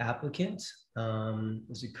the applicant.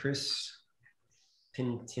 Is it Chris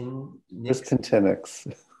Pintinix? Chris Pintinix.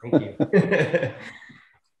 Thank you.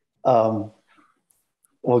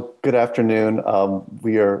 Well, good afternoon.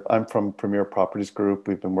 I'm from Premier Properties Group.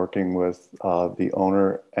 We've been working with the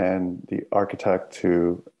owner and the architect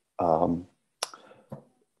to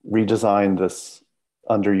redesign this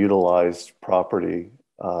underutilized property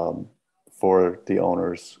for the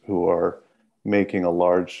owners who are making a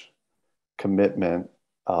large commitment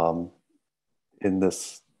in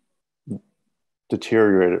this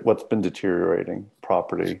what's been deteriorating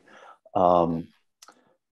property.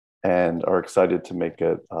 And are excited to make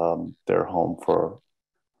it their home for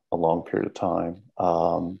a long period of time.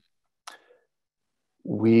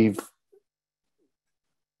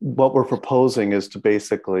 What we're proposing is to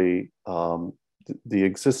basically, the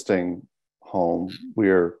existing home,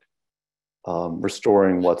 we're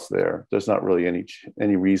restoring what's there. There's not really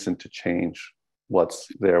any reason to change what's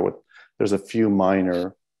there. There's a few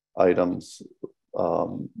minor items,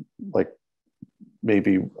 like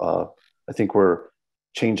maybe, I think we're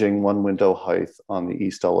changing one window height on the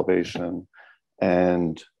east elevation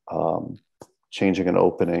and changing an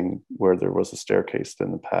opening where there was a staircase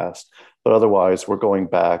in the past. But otherwise, we're going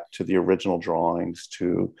back to the original drawings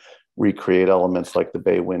to recreate elements like the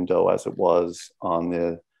bay window as it was on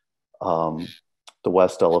the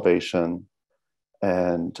west elevation,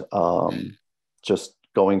 and just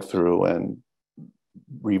going through and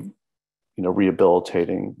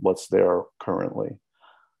rehabilitating what's there currently.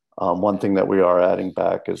 One thing that we are adding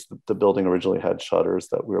back is the building originally had shutters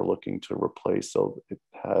that we were looking to replace. So it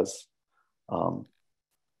has,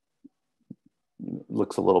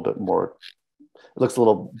 looks a little bit more, it looks a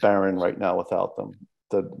little barren right now without them.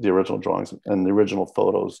 The original drawings and the original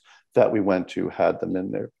photos that we went to had them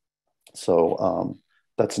in there. So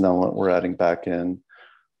that's an element we're adding back in.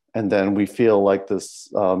 And then we feel like this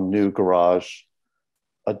new garage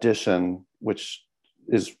addition, which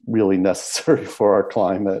is really necessary for our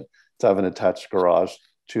climate, to have an attached garage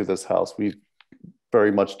to this house. We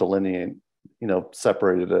very much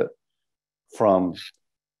separated it from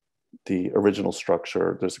the original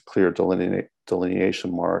structure. There's a clear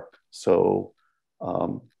delineation mark. So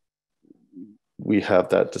we have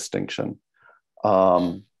that distinction.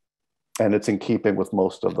 And it's in keeping with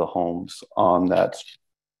most of the homes on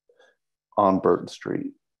Burton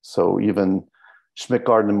Street. So even Schmidt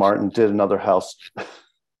Garden and Martin did another house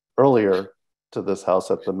earlier to this house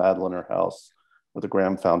at the Madliner House with the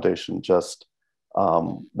Graham Foundation just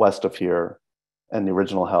west of here. And the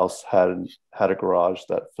original house had a garage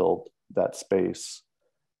that filled that space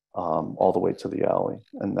all the way to the alley.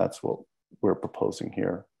 And that's what we're proposing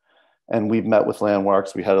here. And we've met with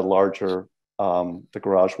Landmarks. We had a larger, the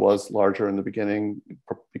garage was larger in the beginning.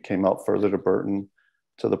 It came out further to Burton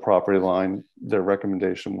to the property line. Their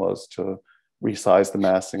recommendation was to resize the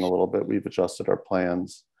massing a little bit. We've adjusted our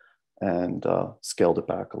plans and scaled it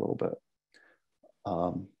back a little bit.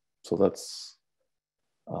 So that's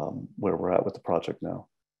where we're at with the project now.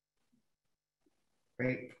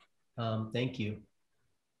 Great, thank you.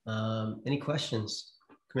 Any questions,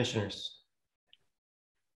 commissioners?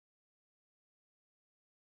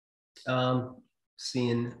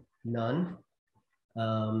 Seeing none.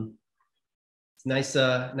 It's nice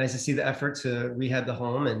to see the effort to rehab the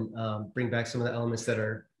home and bring back some of the elements that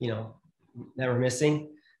are, that were missing.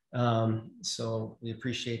 So we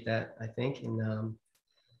appreciate that, I think. And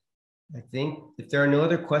I think if there are no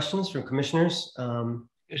other questions from commissioners.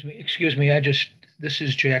 Excuse me, this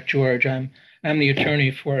is Jack George. I'm the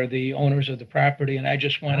attorney for the owners of the property, and I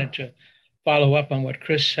just wanted to follow up on what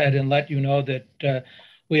Chris said and let you know that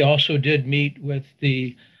we also did meet with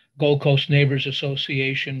the Gold Coast Neighbors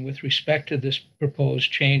Association with respect to this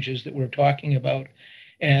proposed changes that we're talking about.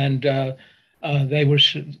 And they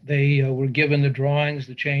were given the drawings,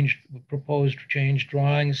 the proposed change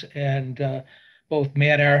drawings, and both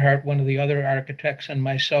Matt Earhart, one of the other architects, and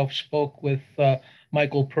myself spoke with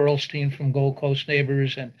Michael Perlstein from Gold Coast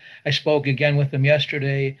Neighbors, and I spoke again with him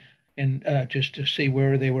yesterday, and just to see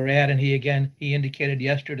where they were at. And he indicated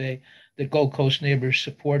yesterday that Gold Coast Neighbors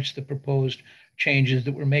supports the proposed changes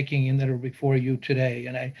that we're making and that are before you today.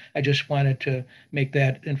 And I just wanted to make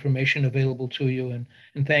that information available to you,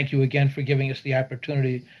 and thank you again for giving us the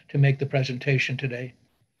opportunity to make the presentation today.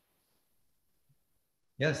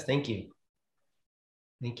 Yes, thank you.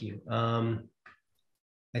 Thank you.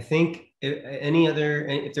 I think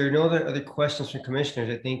if there are no other questions from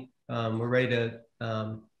commissioners, I think we're ready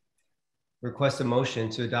to request a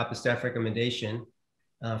motion to adopt the staff recommendation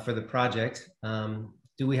for the project.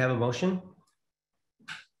 Do we have a motion?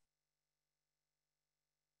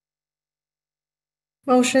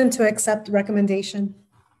 Motion to accept the recommendation.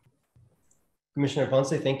 Commissioner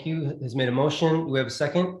Ponce, thank you, has made a motion. Do we have a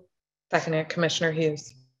second? Seconded, Commissioner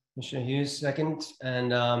Hughes. Commissioner Hughes, second.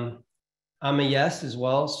 And I'm a yes as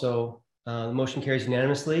well. So the motion carries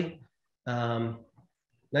unanimously.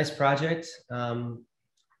 Nice project.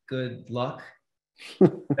 Good luck.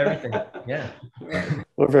 Everything. Yeah.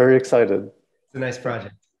 We're very excited. It's a nice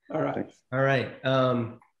project. All right. Thanks. All right.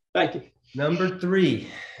 Thank you. Number 3.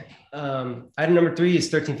 Item number 3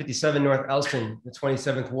 is 1357 North Elston, the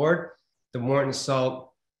 27th Ward, the Morton Salt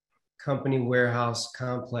Company Warehouse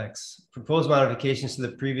Complex. Proposed modifications to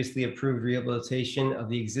the previously approved rehabilitation of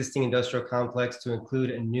the existing industrial complex to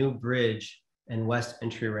include a new bridge and west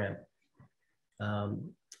entry ramp.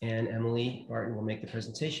 And Emily Barton will make the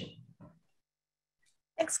presentation.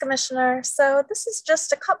 Thanks, Commissioner. So this is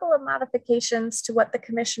just a couple of modifications to what the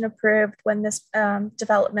commission approved when this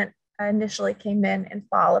development initially came in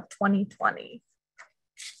fall of 2020.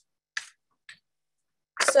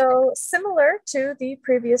 So similar to the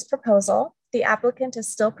previous proposal, the applicant is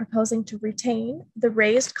still proposing to retain the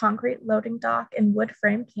raised concrete loading dock and wood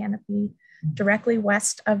frame canopy directly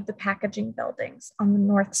west of the packaging buildings on the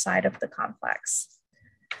north side of the complex.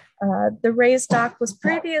 The raised dock was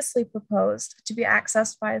previously proposed to be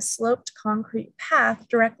accessed by a sloped concrete path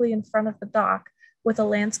directly in front of the dock with a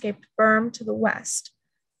landscaped berm to the west.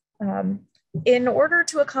 In order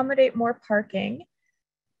to accommodate more parking,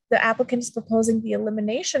 the applicant is proposing the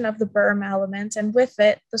elimination of the berm element and with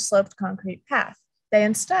it, the sloped concrete path. They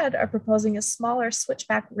instead are proposing a smaller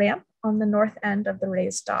switchback ramp on the north end of the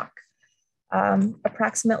raised dock.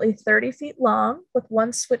 Approximately 30 feet long with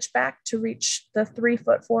one switchback to reach the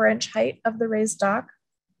 3-foot 4-inch height of the raised dock.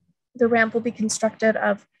 The ramp will be constructed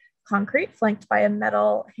of concrete flanked by a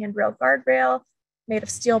metal handrail guardrail made of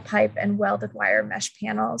steel pipe and welded wire mesh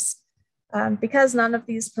panels. Because none of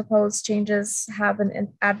these proposed changes have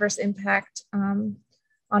an adverse impact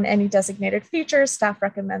on any designated features, staff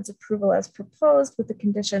recommends approval as proposed with the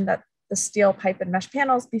condition that the steel pipe and mesh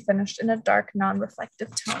panels be finished in a dark,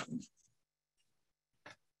 non-reflective tone.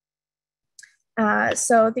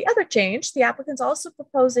 So the other change, the applicant's also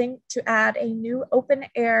proposing to add a new open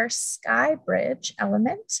air sky bridge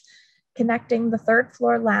element connecting the 3rd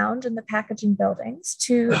floor lounge and the packaging buildings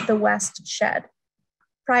to the west shed.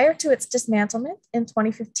 Prior to its dismantlement in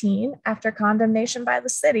 2015, after condemnation by the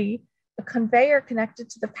city, a conveyor connected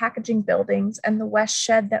to the packaging buildings and the west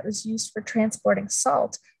shed that was used for transporting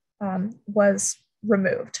salt was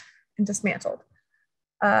removed and dismantled.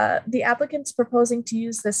 The applicant's proposing to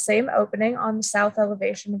use the same opening on the south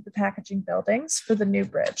elevation of the packaging buildings for the new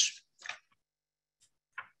bridge.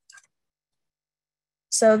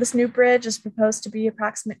 So this new bridge is proposed to be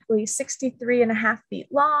approximately 63.5 feet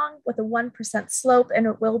long with a 1% slope, and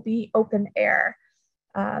it will be open air.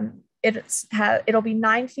 It'll be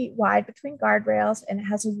 9 feet wide between guardrails, and it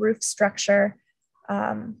has a roof structure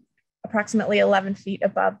approximately 11 feet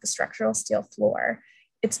above the structural steel floor.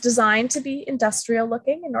 It's designed to be industrial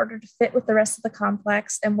looking in order to fit with the rest of the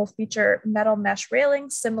complex and will feature metal mesh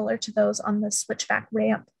railings similar to those on the switchback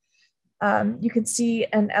ramp. You can see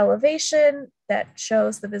an elevation that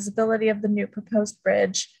shows the visibility of the new proposed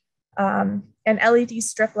bridge. And LED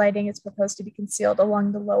strip lighting is proposed to be concealed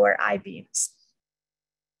along the lower I-beams.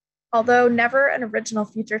 Although never an original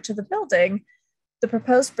feature to the building, the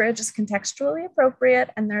proposed bridge is contextually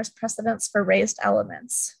appropriate and there's precedence for raised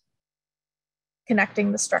elements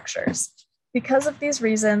connecting the structures. Because of these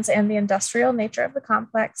reasons and the industrial nature of the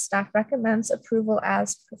complex, staff recommends approval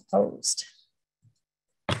as proposed.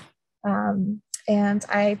 And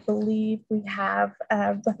I believe we have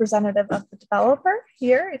a representative of the developer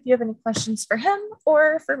here, if you have any questions for him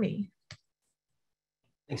or for me.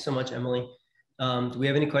 Thanks so much, Emily. Do we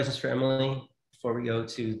have any questions for Emily before we go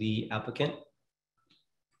to the applicant?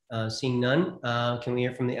 Seeing none, can we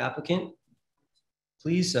hear from the applicant?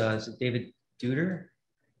 Please, is it David Duder?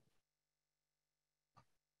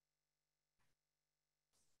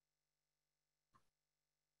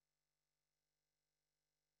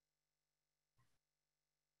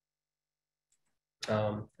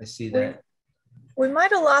 I see that. We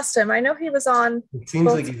might have lost him. I know he was on. It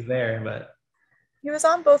seems like he's there, but he was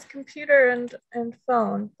on both computer and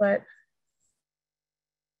phone, but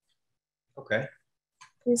okay.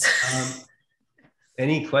 He's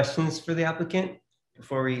any questions for the applicant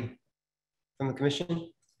before we from the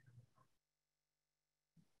commission?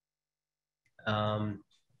 I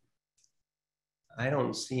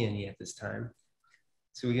don't see any at this time.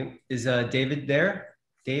 So we can, is David there?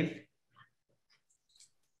 Dave?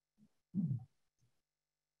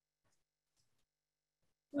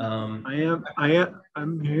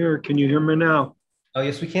 I'm here. Can you hear me now? Oh,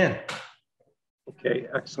 yes, we can. Okay,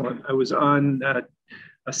 excellent. I was on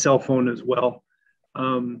a cell phone as well.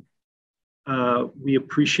 We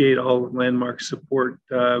appreciate all the Landmark support,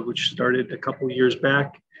 which started a couple of years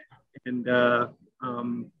back. And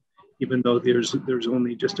even though there's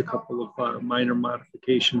only just a couple of minor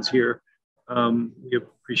modifications here, we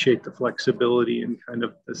appreciate the flexibility and kind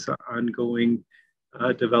of this ongoing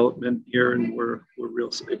development here, and we're real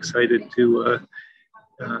excited to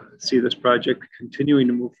see this project continuing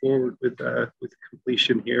to move forward with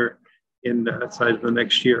completion here inside of the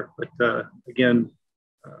next year. But again,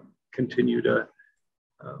 continue to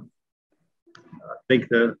thank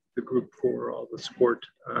the group for all the support,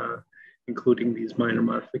 including these minor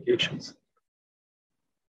modifications.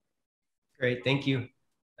 Great, thank you.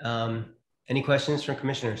 Any questions from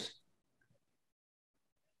commissioners?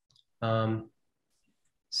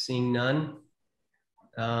 Seeing none.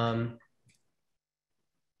 I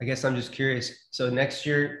guess I'm just curious. So next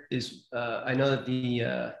year is, I know that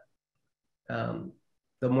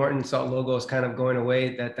the Morton Salt logo is kind of going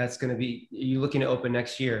away. That's going to be, you're looking to open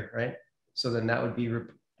next year, right? So then that would be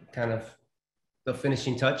kind of the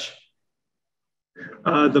finishing touch.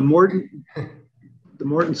 The Morton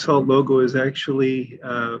Salt logo is actually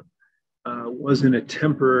was in a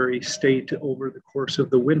temporary state over the course of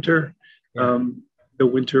the winter. Yeah. The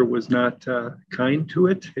winter was not kind to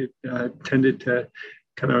it. It tended to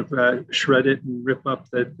kind of shred it and rip up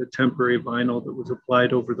the temporary vinyl that was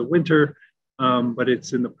applied over the winter. But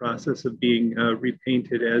it's in the process of being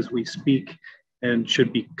repainted as we speak and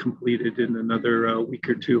should be completed in another week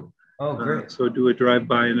or two. Oh, great. So do a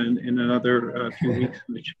drive-by in another few weeks,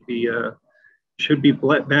 and it should be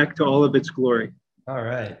back to all of its glory. All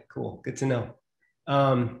right, cool. Good to know.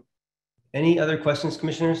 Any other questions,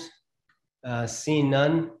 commissioners? Seeing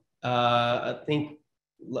none, I think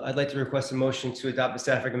I'd like to request a motion to adopt the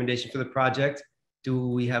staff recommendation for the project. Do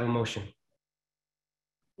we have a motion?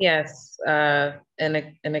 Yes, an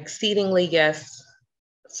exceedingly yes.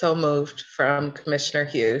 So moved from Commissioner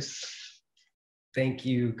Hughes. Thank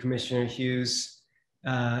you, Commissioner Hughes.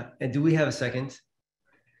 And do we have a second?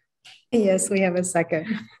 Yes, we have a second.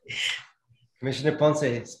 Commissioner Ponce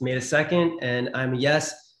has made a second, and I'm a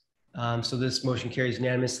yes. So this motion carries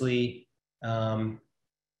unanimously. All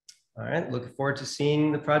right, looking forward to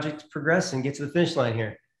seeing the project progress and get to the finish line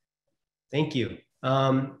here. Thank you.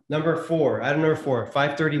 Number 4, item number 4,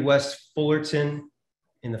 530 West Fullerton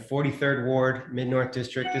in the 43rd Ward, Mid-North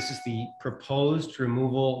District. This is the proposed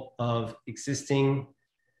removal of existing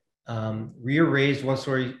rear-raised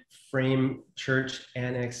one-story frame church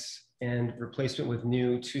annex and replacement with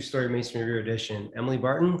new 2-story masonry rear addition. Emily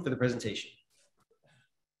Barton for the presentation.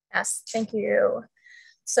 Yes, thank you.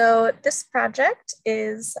 So this project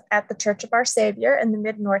is at the Church of Our Savior in the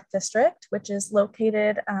Mid-North District, which is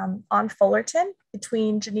located on Fullerton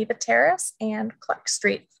between Geneva Terrace and Clark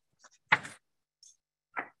Street.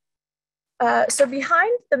 So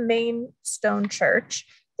behind the main stone church,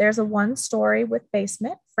 there's a 1-story with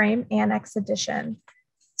basement frame annex addition.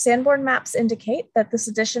 Sanborn maps indicate that this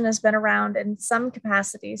addition has been around in some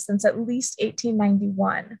capacity since at least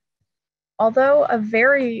 1891. Although a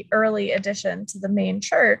very early addition to the main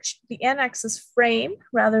church, the annex is frame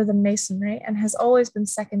rather than masonry and has always been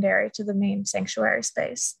secondary to the main sanctuary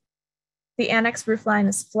space. The annex roofline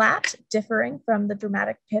is flat, differing from the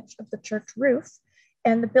dramatic pitch of the church roof,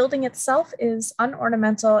 and the building itself is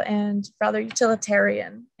unornamental and rather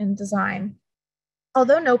utilitarian in design.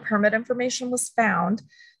 Although no permit information was found,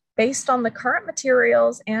 based on the current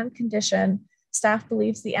materials and condition, staff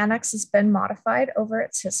believes the annex has been modified over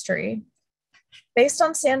its history. Based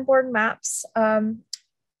on Sanborn maps,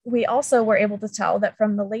 we also were able to tell that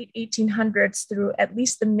from the late 1800s through at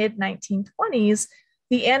least the mid-1920s,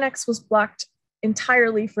 the annex was blocked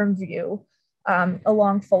entirely from view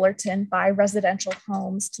along Fullerton by residential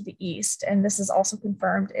homes to the east. And this is also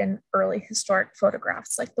confirmed in early historic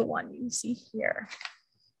photographs like the one you see here.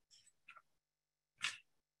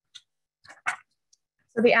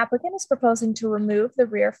 So the applicant is proposing to remove the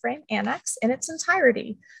rear frame annex in its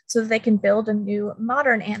entirety so that they can build a new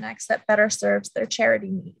modern annex that better serves their charity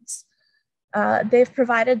needs. They've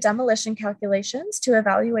provided demolition calculations to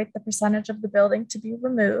evaluate the percentage of the building to be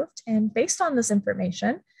removed. And based on this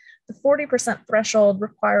information, the 40% threshold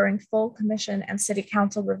requiring full commission and city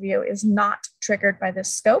council review is not triggered by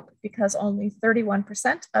this scope because only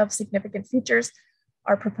 31% of significant features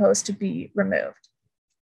are proposed to be removed.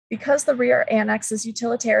 Because the rear annex's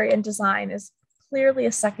utilitarian design is clearly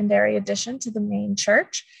a secondary addition to the main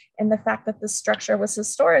church, and the fact that this structure was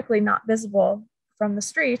historically not visible from the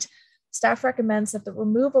street, staff recommends that the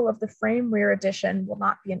removal of the frame rear addition will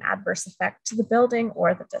not be an adverse effect to the building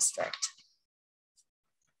or the district.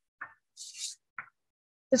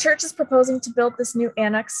 The church is proposing to build this new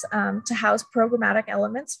annex to house programmatic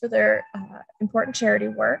elements for their important charity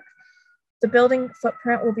work. The building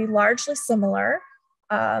footprint will be largely similar,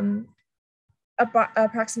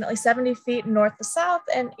 approximately 70 feet north to south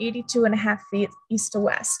and 82.5 feet east to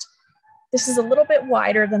west. This is a little bit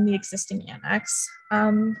wider than the existing annex.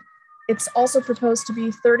 It's also proposed to be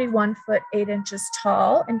 31 foot 8 inches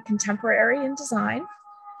tall and contemporary in design.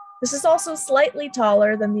 This is also slightly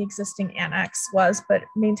taller than the existing annex was, but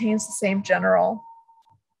maintains the same general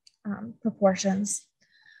proportions.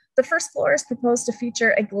 The first floor is proposed to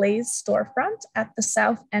feature a glazed storefront at the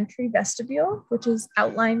south entry vestibule, which is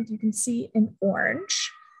outlined, you can see in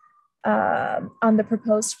orange on the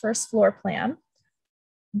proposed first floor plan.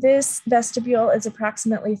 This vestibule is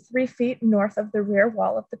approximately 3 feet north of the rear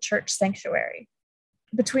wall of the church sanctuary.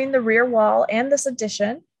 Between the rear wall and this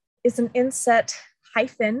addition is an inset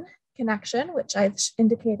hyphen connection, which I've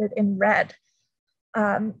indicated in red.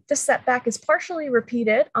 This setback is partially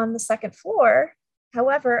repeated on the second floor.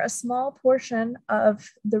 However, a small portion of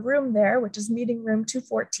the room there, which is meeting room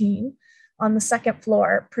 214 on the second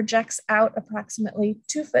floor, projects out approximately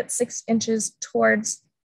 2 foot 6 inches towards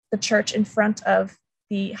the church in front of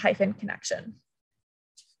the hyphen connection.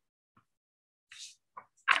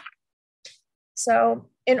 So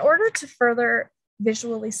in order to further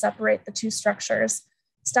visually separate the two structures,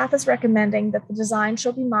 staff is recommending that the design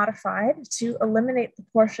shall be modified to eliminate the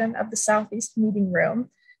portion of the southeast meeting room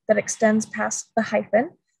that extends past the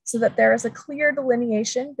hyphen so that there is a clear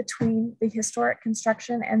delineation between the historic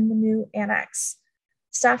construction and the new annex.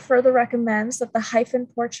 Staff further recommends that the hyphen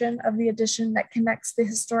portion of the addition that connects the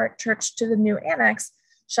historic church to the new annex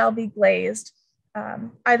shall be glazed,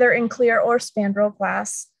 either in clear or spandrel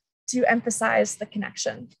glass, to emphasize the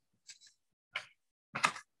connection.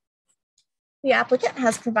 The applicant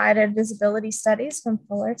has provided visibility studies from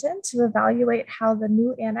Fullerton to evaluate how the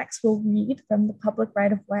new annex will read from the public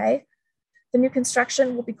right-of-way. The new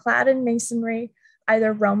construction will be clad in masonry,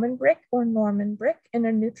 either Roman brick or Norman brick in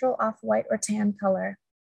a neutral off-white or tan color.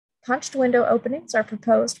 Punched window openings are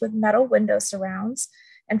proposed with metal window surrounds,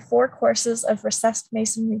 and 4 courses of recessed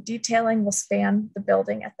masonry detailing will span the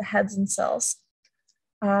building at the heads and sills.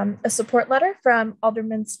 A support letter from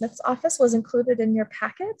Alderman Smith's office was included in your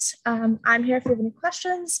packet. I'm here if you have any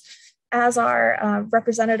questions, as are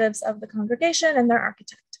representatives of the congregation and their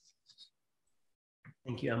architect.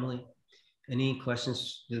 Thank you, Emily. Any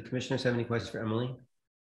questions? Do the commissioners have any questions for Emily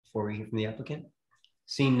before we hear from the applicant?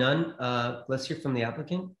 Seeing none, let's hear from the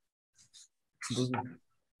applicant.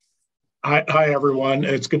 Hi, everyone.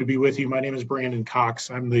 It's good to be with you. My name is Brandon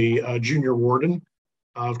Cox. I'm the junior warden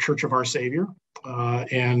of Church of Our Savior.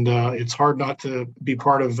 It's hard not to be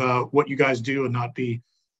part of what you guys do and not be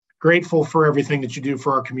grateful for everything that you do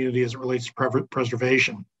for our community as it relates to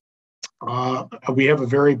preservation. We have a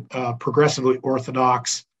very progressively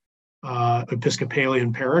Orthodox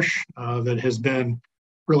Episcopalian parish that has been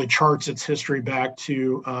really charts its history back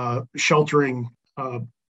to sheltering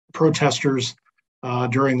protesters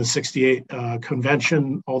during the '68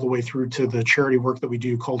 convention, all the way through to the charity work that we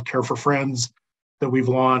do called Care for Friends that we've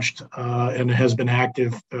launched and has been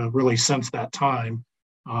active really since that time.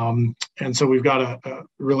 And so we've got a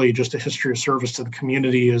really just a history of service to the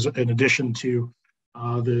community as in addition to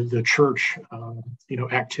the church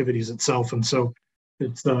activities itself. And so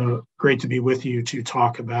it's great to be with you to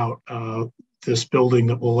talk about this building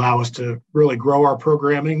that will allow us to really grow our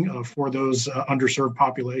programming for those underserved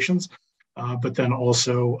populations, but then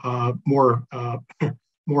also more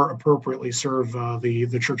appropriately serve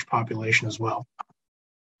the church population as well.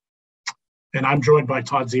 And I'm joined by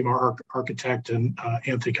Todd Zima, architect, and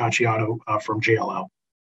Anthony Cacciato from JLL.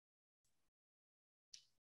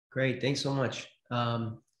 Great, thanks so much.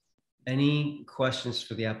 Any questions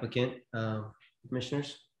for the applicant,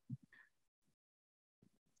 commissioners?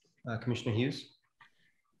 Commissioner Hughes?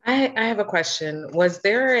 I have a question. Was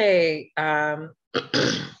there a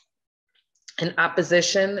in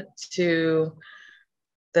opposition to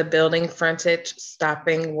the building frontage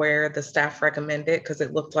stopping where the staff recommended, because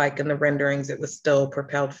it looked like in the renderings it was still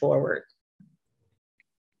propelled forward.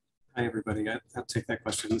 Hi, everybody. I'll take that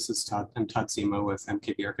question. This is Todd. I'm Todd Zemo with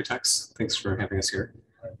MKB Architects. Thanks for having us here.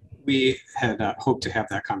 We had hoped to have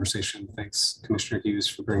that conversation. Thanks, Commissioner Hughes,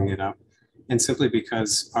 for bringing it up. And simply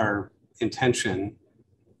because our intention,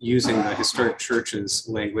 using the historic church's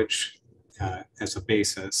language as a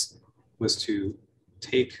basis, was to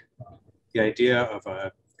take the idea of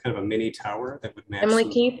a kind of a mini tower that would match. Emily,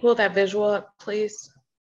 can you pull that visual up, please?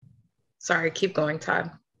 Sorry, keep going,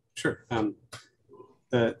 Todd. Sure.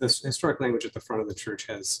 The historic language at the front of the church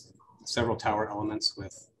has several tower elements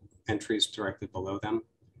with entries directly below them.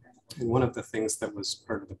 And one of the things that was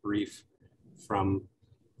part of the brief from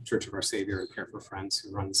Church of Our Savior and Care for Friends,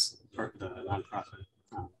 who runs part of the nonprofit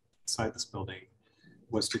inside this building,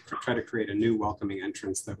 was to try to create a new welcoming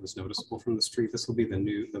entrance that was noticeable from the street. This will be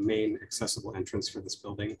the main accessible entrance for this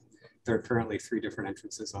building. There are currently 3 different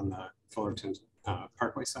entrances on the Fullerton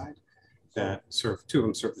Parkway side that serve, 2 of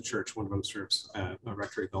them serve the church, 1 of them serves a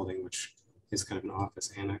rectory building, which is kind of an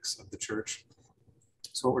office annex of the church.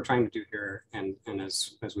 So what we're trying to do here, and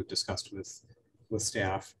as we've discussed with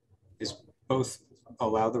staff, is both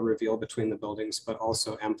allow the reveal between the buildings, but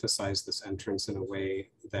also emphasize this entrance in a way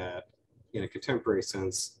that, in a contemporary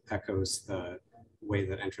sense, echoes the way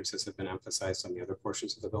that entrances have been emphasized on the other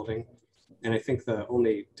portions of the building. And I think the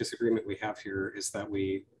only disagreement we have here is that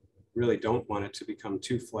we really don't want it to become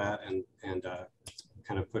too flat and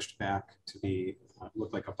kind of pushed back to be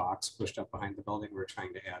look like a box pushed up behind the building. We're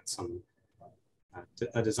trying to add some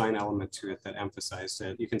a design element to it that emphasized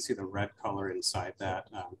it. You can see the red color inside that,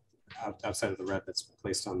 outside of the red that's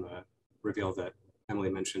placed on the reveal that Emily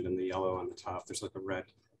mentioned, in the yellow on the top. There's like a red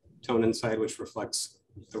tone inside, which reflects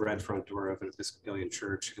the red front door of an Episcopalian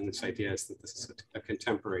church. And this idea is that this is a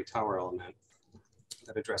contemporary tower element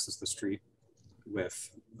that addresses the street with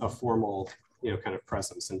a formal, kind of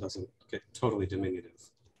presence and doesn't get totally diminutive.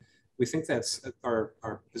 We think that's our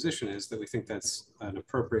position is that we think that's an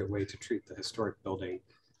appropriate way to treat the historic building,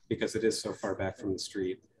 because it is so far back from the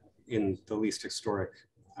street in the least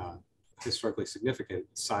historically significant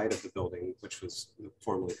side of the building, which was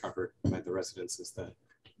formerly covered by the residences that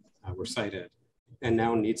were cited, and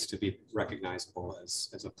now needs to be recognizable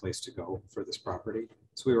as a place to go for this property.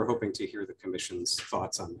 So we were hoping to hear the commission's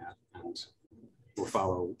thoughts on that, and we'll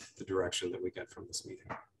follow the direction that we get from this meeting.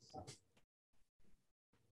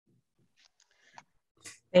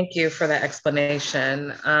 Thank you for that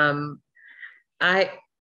explanation.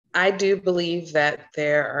 I do believe that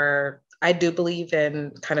I do believe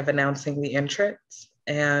in kind of announcing the entrance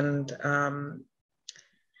and,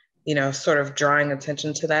 sort of drawing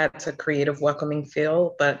attention to that. It's a creative, welcoming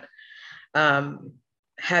feel, but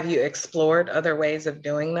have you explored other ways of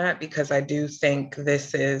doing that? Because I do think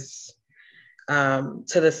this is, to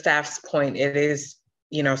the staff's point, it is,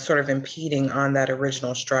 sort of impeding on that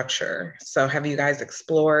original structure. So have you guys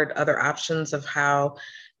explored other options of how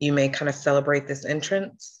you may kind of celebrate this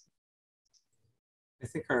entrance? I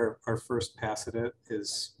think our first pass at it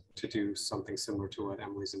is to do something similar to what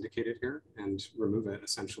Emily's indicated here and remove it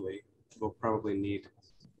essentially. We'll probably need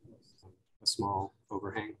a small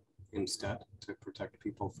overhang instead to protect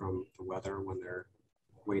people from the weather when they're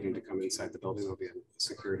waiting to come inside the building. There'll be a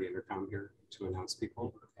security intercom here to announce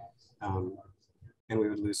people. And we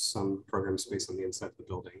would lose some program space on the inside of the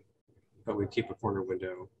building, but we'd keep a corner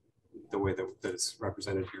window the way that is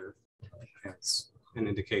represented here as an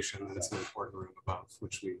indication that it's an important room above,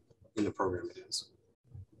 which in the program it is.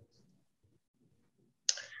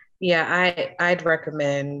 Yeah, I'd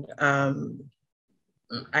recommend, I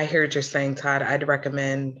hear what you're saying, Todd. I'd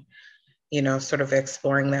recommend, sort of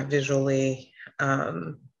exploring that visually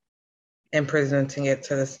and presenting it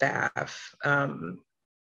to the staff.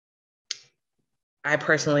 I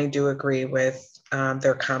personally do agree with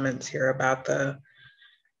their comments here about the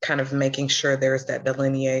kind of making sure there's that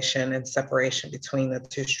delineation and separation between the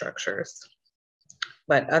 2 structures.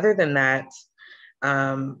 But other than that,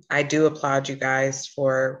 I do applaud you guys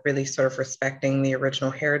for really sort of respecting the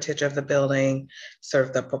original heritage of the building, sort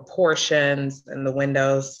of the proportions and the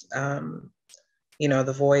windows,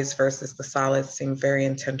 the voids versus the solids seem very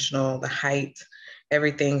intentional, the height,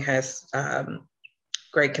 everything has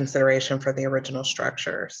great consideration for the original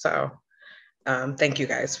structure. So thank you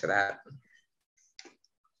guys for that.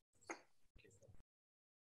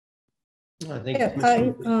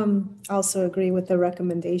 I also agree with the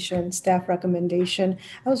recommendation, staff recommendation.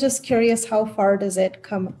 I was just curious, how far does it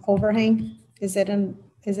come overhang? Does it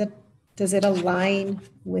align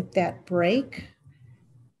with that break?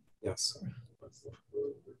 Yes.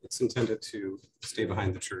 it's intended to stay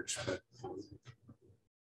behind the church, but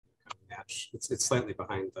match. It's slightly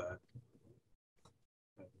behind the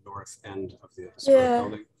north end of the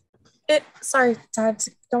historic building. Sorry, Todd,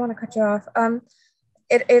 don't want to cut you off.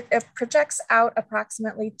 It projects out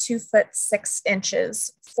approximately 2 foot 6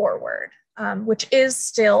 inches forward, which is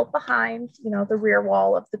still behind, the rear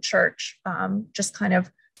wall of the church, just kind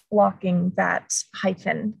of blocking that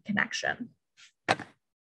hyphen connection.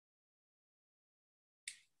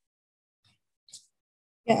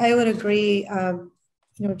 Yeah, I would agree.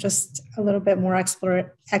 Just a little bit more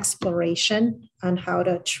exploration on how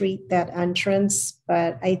to treat that entrance.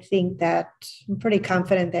 But I think that I'm pretty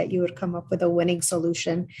confident that you would come up with a winning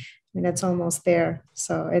solution. I mean, it's almost there.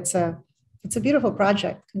 So it's a beautiful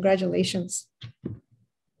project. Congratulations.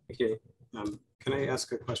 Thank you. Can I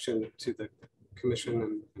ask a question to the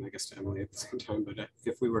commission and I guess to Emily at the same time? But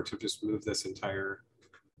if we were to just move this entire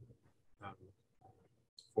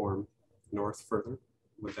form north further,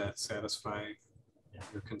 would that satisfy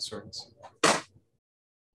your concerns?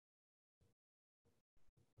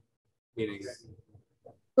 Meaning,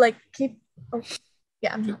 like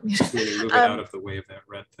yeah. Meaning move it out of the way of that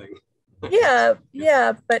red thing.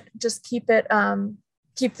 yeah, but just keep it,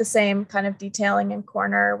 keep the same kind of detailing and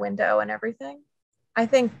corner window and everything. I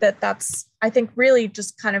think I think really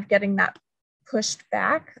just kind of getting that pushed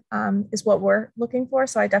back is what we're looking for.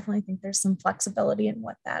 So I definitely think there's some flexibility in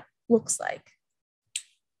what that looks like.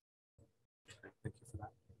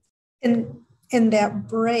 In that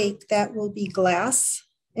break, that will be glass,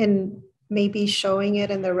 and maybe showing it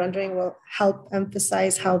in the rendering will help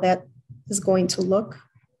emphasize how that is going to look.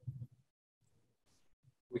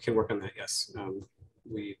 We can work on that, yes.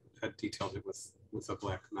 We had detailed it with a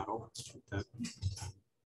black metal that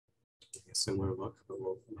a similar look, but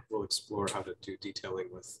we'll explore how to do detailing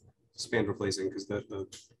with spandrel glazing, because the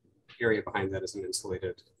area behind that is an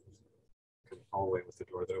insulated kind of hallway with the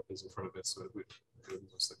door that opens in front of it, so it would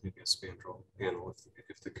most likely be a spandrel panel.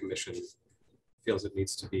 If the commission feels it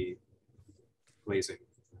needs to be glazing,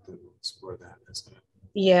 then we'll explore that as a...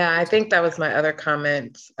 Yeah, I think that was my other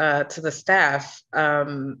comment to the staff.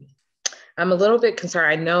 I'm a little bit concerned.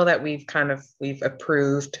 I know that we've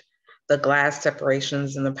approved the glass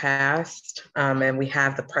separations in the past, and we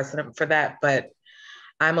have the precedent for that, but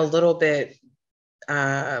I'm a little bit,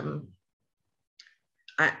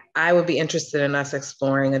 I would be interested in us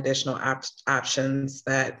exploring additional options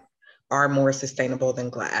that are more sustainable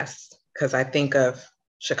than glass, because I think of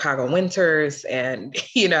Chicago winters and,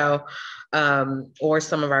 or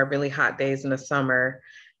some of our really hot days in the summer,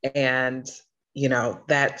 and,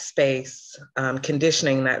 that space,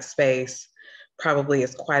 conditioning that space probably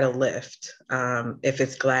is quite a lift if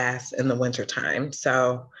it's glass in the wintertime.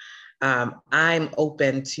 So I'm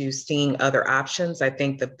open to seeing other options. I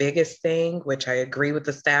think the biggest thing, which I agree with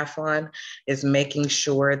the staff on, is making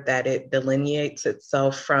sure that it delineates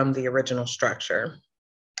itself from the original structure.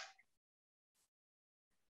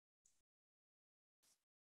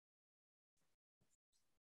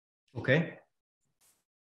 Okay.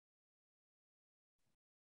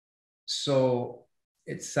 So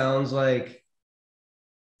it sounds like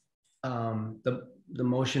the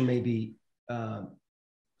motion may be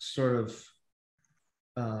sort of.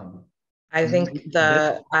 I think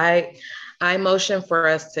I motion for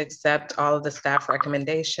us to accept all of the staff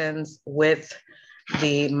recommendations with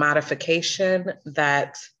the modification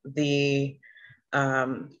that the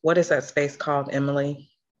what is that space called,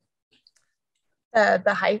 Emily? The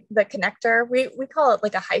connector. We call it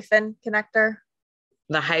like a hyphen connector.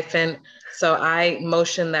 The hyphen. So I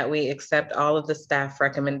motion that we accept all of the staff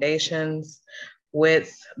recommendations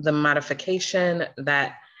with the modification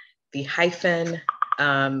that the hyphen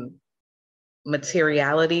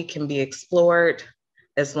materiality can be explored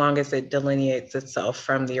as long as it delineates itself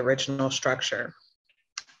from the original structure.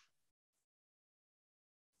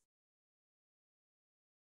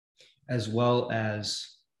 As well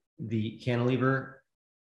as the cantilever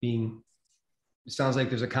being, it sounds like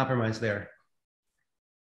there's a compromise there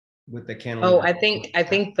with the cantilever. Oh, I think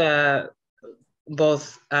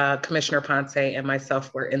both Commissioner Ponce and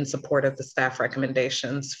myself were in support of the staff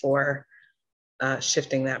recommendations for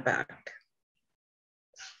shifting that back.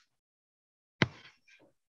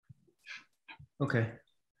 Okay.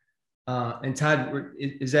 And Todd,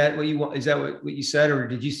 is that what you want? Is that what you said, or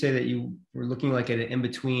did you say that you were looking like at an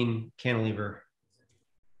in-between cantilever?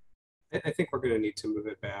 I think we're going to need to move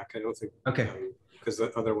it back. I don't think, okay, because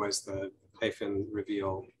otherwise the hyphen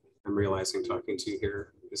reveal, I'm realizing talking to you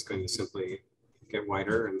here, is going to simply get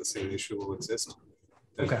wider and the same issue will exist.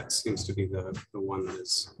 That seems to be the one that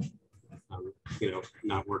is,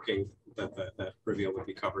 not working, that reveal would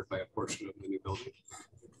be covered by a portion of the new building.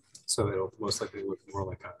 So it'll most likely look more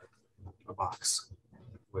like a box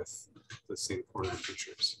with the same corner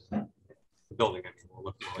features. The building end will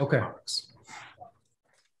look more like a box.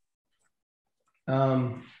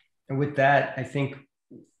 And with that, I think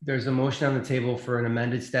there's a motion on the table for an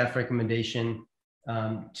amended staff recommendation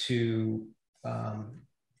to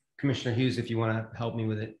Commissioner Hughes, if you want to help me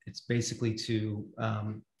with it. It's basically to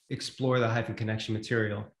explore the hyphen connection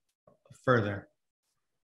material further.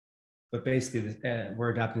 But basically, we're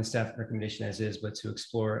adopting the staff recommendation as is, but to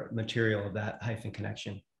explore material of that hyphen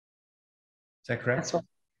connection. Is that correct?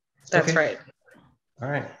 That's okay. Right. All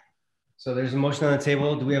right. So there's a motion on the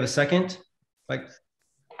table. Do we have a second?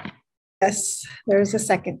 Yes, there's a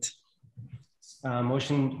second.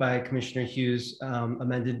 Motion by Commissioner Hughes,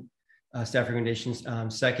 amended staff recommendations,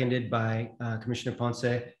 seconded by Commissioner Ponce,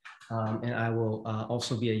 and I will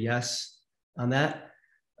also be a yes on that.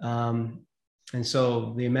 And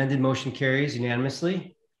so the amended motion carries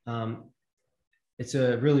unanimously. It's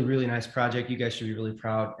a really, really nice project. You guys should be really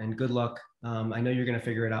proud, and good luck. I know you're going to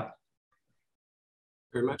figure it out.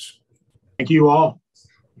 Very much. Thank you all.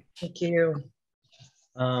 Thank you.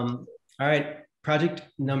 All right, project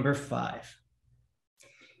number 5.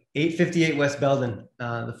 858 West Belden,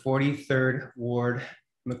 the 43rd Ward,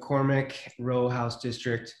 McCormick Row House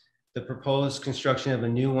District. The proposed construction of a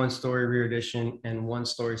new 1-story rear addition and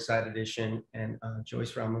 1-story side addition. And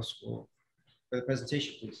Joyce Ramos will for the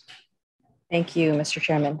presentation, please. Thank you, Mr.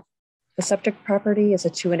 Chairman. The subject property is a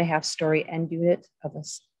 2.5-story end unit of a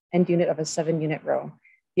 7-unit row.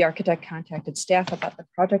 The architect contacted staff about the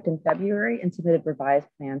project in February and submitted revised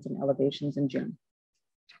plans and elevations in June.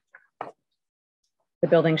 The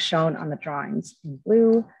building shown on the drawings in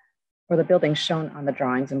blue,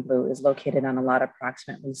 is located on a lot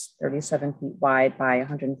approximately 37 feet wide by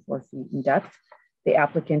 104 feet in depth. The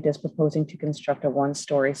applicant is proposing to construct a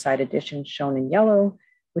 1-story side addition shown in yellow,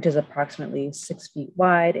 which is approximately 6 feet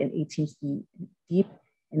wide and 18 feet deep,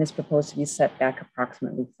 and is proposed to be set back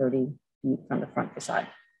approximately 30 feet from the front facade.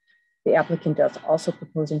 The applicant is also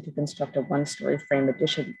proposing to construct a 1-story frame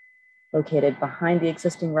addition located behind the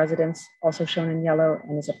existing residence, also shown in yellow,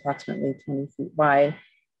 and is approximately 20 feet wide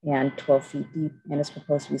and 12 feet deep, and is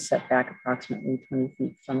proposed to be set back approximately 20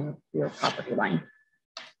 feet from the rear property line.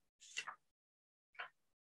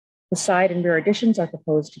 The side and rear additions are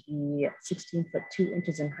proposed to be 16 foot 2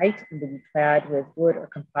 inches in height and will be clad with wood or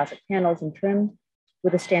composite panels and trim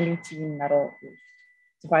with a standing seam metal roof.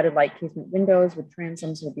 Divided light casement windows with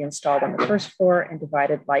transoms will be installed on the first floor, and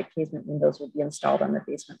divided light casement windows will be installed on the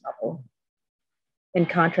basement level. In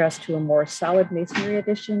contrast to a more solid masonry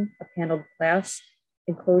addition, a paneled glass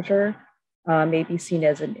enclosure may be seen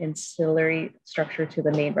as an ancillary structure to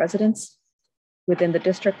the main residence. Within the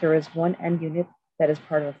district, there is one end unit that is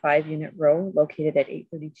part of a 5-unit row located at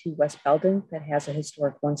 832 West Belden that has a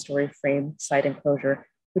historic 1-story frame side enclosure,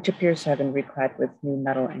 which appears to have been reclad with new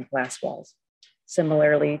metal and glass walls.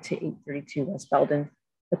 Similarly to 832 West Belden,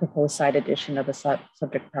 the proposed side addition of the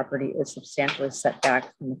subject property is substantially set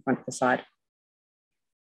back from the front facade.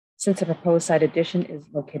 Since the proposed side addition is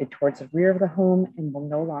located towards the rear of the home and will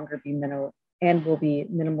no longer be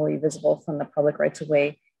minimally visible from the public rights of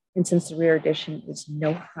way, and since the rear addition is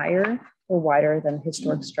no higher or wider than the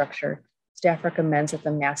historic structure, staff recommends that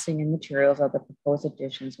the massing and materials of the proposed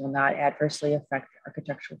additions will not adversely affect the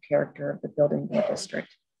architectural character of the building or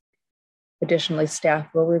district. Additionally, staff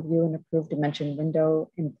will review and approve dimension window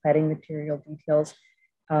and cladding material details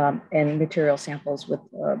and material samples with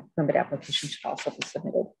permit application should also be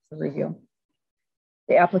submitted for review.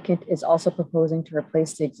 The applicant is also proposing to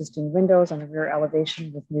replace the existing windows on the rear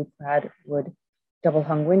elevation with new clad wood double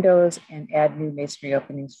hung windows and add new masonry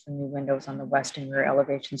openings for new windows on the west and rear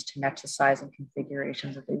elevations to match the size and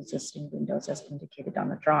configurations of the existing windows as indicated on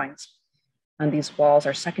the drawings. On these walls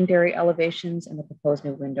are secondary elevations, and the proposed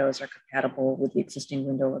new windows are compatible with the existing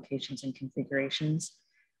window locations and configurations.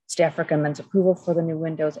 Staff recommends approval for the new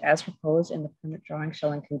windows as proposed, and the permit drawing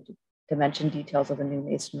shall include dimension details of the new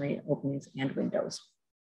masonry openings and windows.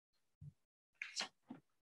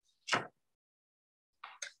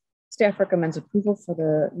 Staff recommends approval for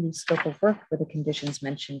the new scope of work with the conditions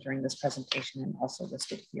mentioned during this presentation and also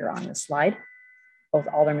listed here on this slide. Both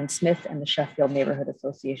Alderman Smith and the Sheffield Neighborhood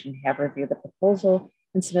Association have reviewed the proposal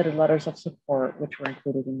and submitted letters of support, which were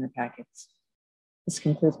included in their packets. This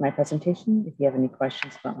concludes my presentation. If you have any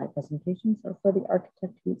questions about my presentations or for the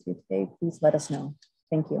architect who's here today, please let us know.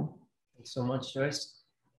 Thank you. Thanks so much, Joyce.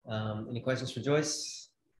 Any questions for Joyce?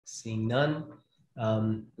 Seeing none,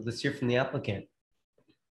 let's hear from the applicant.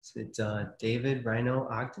 Is it David Rhino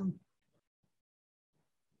Ogden?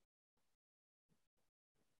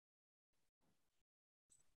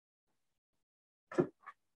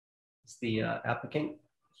 It's the applicant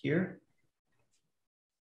here.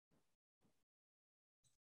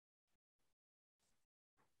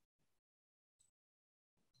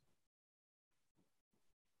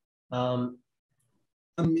 Unmute.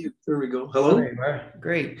 There we go. Hello. There you are.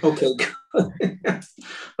 Great. Okay.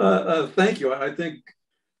 Thank you. I think,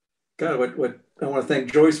 God, what I want to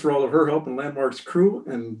thank Joyce for all of her help and Landmark's crew,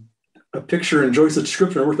 and a picture and Joyce's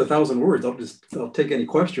description are worth 1,000 words. I'll take any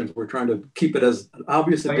questions. We're trying to keep it as an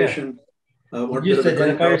obvious addition. You just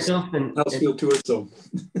identify yourself and house feel to it. So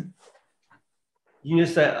you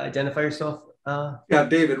just identify yourself. Yeah,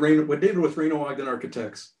 David with Reno Ogden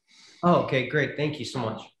Architects. Oh, okay, great. Thank you so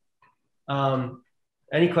much.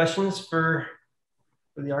 Any questions for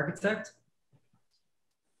the architect?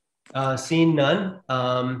 Seeing none.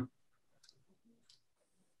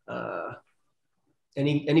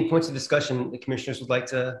 Any points of discussion the commissioners would like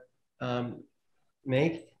to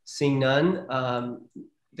make? Seeing none,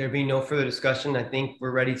 there being no further discussion, I think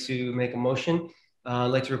we're ready to make a motion. I'd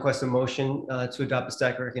like to request a motion to adopt the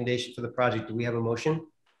staff recommendation for the project. Do we have a motion?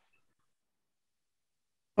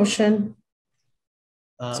 Motion.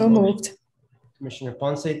 So moved. Commissioner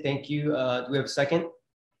Ponce, thank you. Do we have a second?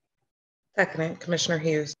 Second, Commissioner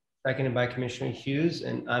Hughes. Seconded by Commissioner Hughes,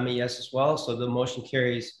 and I'm a yes as well. So the motion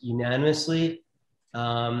carries unanimously.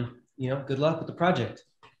 Good luck with the project.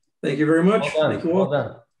 Thank you very much. Well done. Thank you all. Well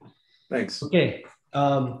done. Thanks. Okay.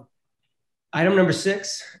 Item number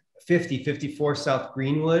 6, 5054 South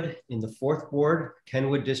Greenwood in the 4th Ward,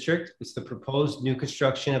 Kenwood District. It's the proposed new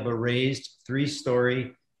construction of a raised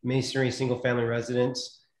 3-story masonry single-family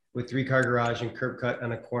residence with 3-car garage and curb cut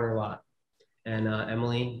on a corner lot. And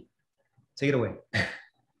Emily, take it away.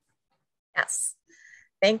 Yes,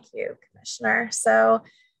 thank you, Commissioner. So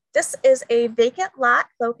this is a vacant lot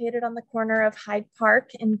located on the corner of Hyde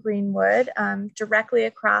Park and Greenwood, directly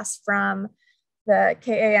across from the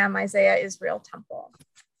KAM Isaiah Israel Temple.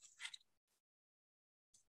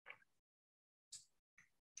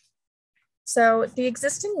 So the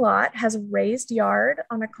existing lot has a raised yard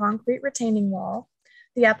on a concrete retaining wall.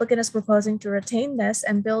 The applicant is proposing to retain this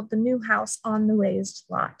and build the new house on the raised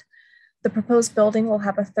lot. The proposed building will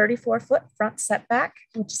have a 34-foot front setback,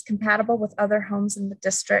 which is compatible with other homes in the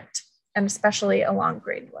district and especially along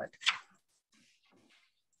Greenwood.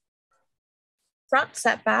 Front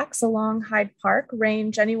setbacks along Hyde Park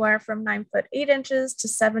range anywhere from 9 foot 8 inches to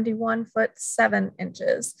 71 foot 7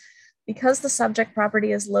 inches. Because the subject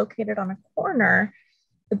property is located on a corner,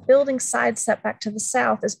 the building side setback to the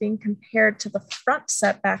south is being compared to the front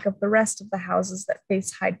setback of the rest of the houses that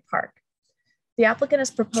face Hyde Park. The applicant is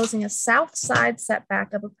proposing a south side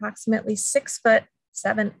setback of approximately 6 foot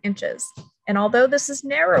 7 inches. And although this is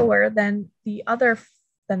narrower than the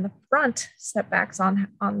front setbacks on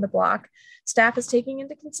the block, staff is taking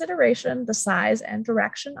into consideration the size and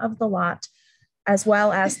direction of the lot, as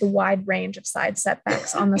well as the wide range of side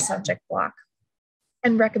setbacks on the subject block,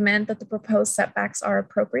 and recommend that the proposed setbacks are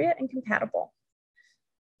appropriate and compatible.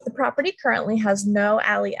 The property currently has no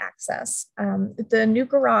alley access. The new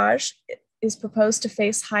garage is proposed to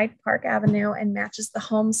face Hyde Park Avenue and matches the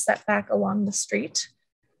home's setback along the street.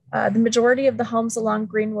 The majority of the homes along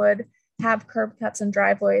Greenwood have curb cuts and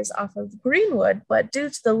driveways off of Greenwood, but due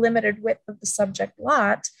to the limited width of the subject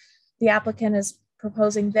lot, the applicant is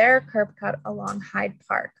proposing their curb cut along Hyde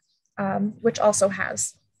Park, which also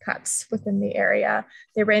has cuts within the area.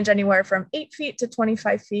 They range anywhere from 8 feet to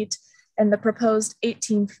 25 feet, and the proposed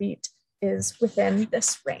 18 feet is within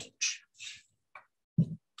this range.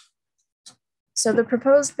 So the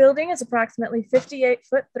proposed building is approximately 58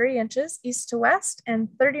 foot 3 inches east to west and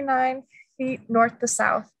 39 feet north to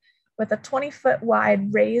south, with a 20-foot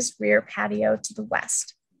wide raised rear patio to the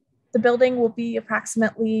west. The building will be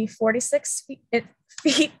approximately 46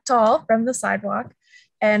 feet tall from the sidewalk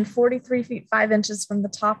and 43 feet 5 inches from the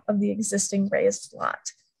top of the existing raised lot.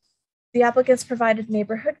 The applicants provided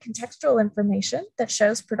neighborhood contextual information that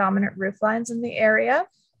shows predominant roof lines in the area,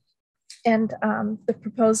 and the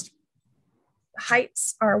proposed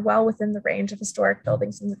heights are well within the range of historic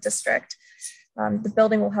buildings in the district. The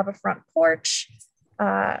building will have a front porch,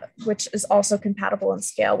 which is also compatible in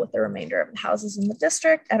scale with the remainder of the houses in the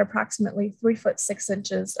district at approximately 3 foot 6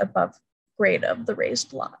 inches above grade of the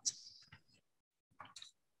raised lot.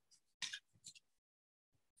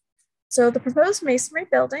 So the proposed masonry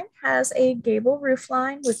building has a gable roof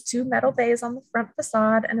line with 2 metal bays on the front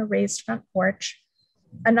facade and a raised front porch.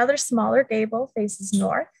 Another smaller gable faces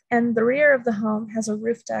north, and the rear of the home has a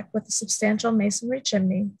roof deck with a substantial masonry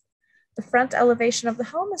chimney. The front elevation of the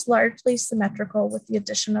home is largely symmetrical with the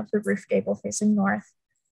addition of the roof gable facing north.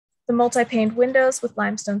 The multi-paned windows with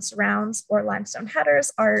limestone surrounds or limestone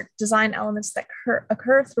headers are design elements that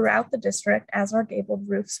occur throughout the district, as are gabled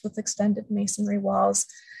roofs with extended masonry walls.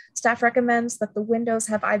 Staff recommends that the windows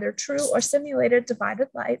have either true or simulated divided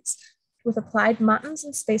lights with applied muttons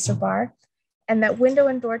and spacer bar, and that window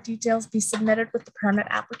and door details be submitted with the permit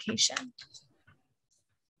application.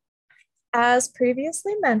 As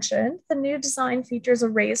previously mentioned, the new design features a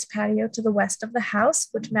raised patio to the west of the house,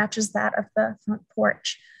 which matches that of the front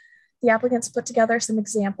porch. The applicants put together some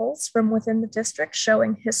examples from within the district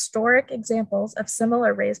showing historic examples of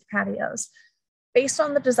similar raised patios. Based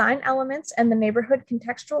on the design elements and the neighborhood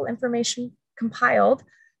contextual information compiled,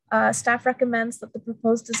 staff recommends that the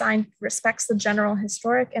proposed design respects the general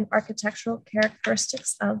historic and architectural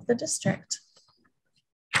characteristics of the district.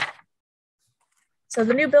 So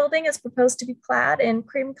the new building is proposed to be clad in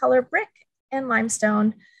cream color brick and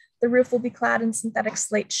limestone. The roof will be clad in synthetic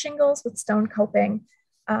slate shingles with stone coping.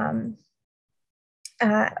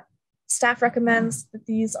 Staff recommends that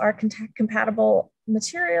these are compatible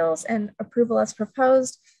materials and approval as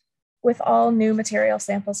proposed, with all new material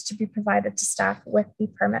samples to be provided to staff with the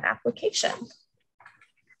permit application.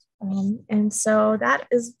 And so that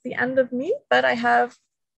is the end of me, but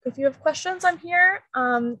if you have questions, I'm here.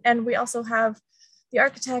 And we also have the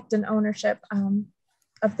architect and ownership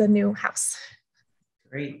of the new house.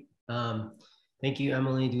 Great. Thank you,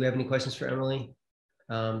 Emily. Do we have any questions for Emily?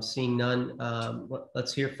 Seeing none,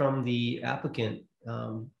 let's hear from the applicant.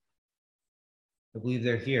 I believe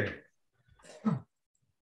they're here.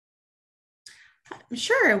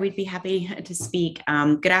 Sure, we'd be happy to speak.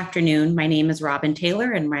 Good afternoon. My name is Robin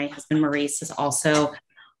Taylor, and my husband Maurice is also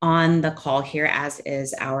on the call here, as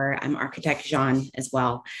is our architect Jean as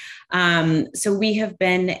well. So we have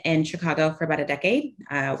been in Chicago for about a decade.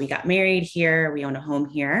 We got married here. We own a home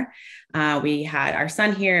here. We had our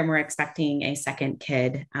son here, and we're expecting a second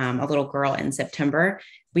kid, a little girl, in September.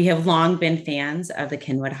 We have long been fans of the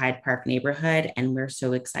Kenwood Hyde Park neighborhood, and we're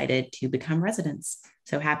so excited to become residents.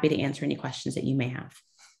 So happy to answer any questions that you may have.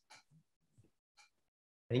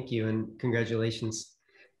 Thank you, and congratulations.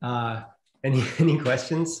 Any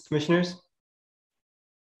questions, commissioners?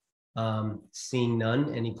 Seeing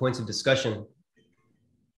none, any points of discussion?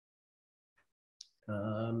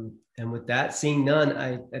 And with that, seeing none,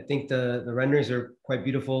 I think the renderings are quite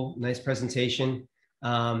beautiful, nice presentation.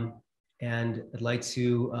 And I'd like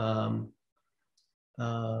to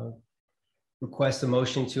request a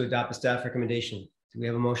motion to adopt a staff recommendation. Do we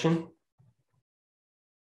have a motion?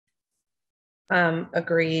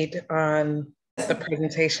 Agreed on the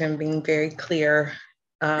presentation being very clear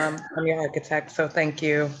from your architect, so thank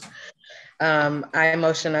you. I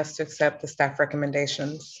motion us to accept the staff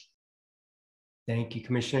recommendations. Thank you,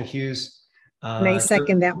 Commissioner Hughes. And I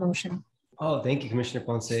second that motion. Oh, thank you, Commissioner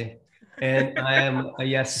Ponce. And I am a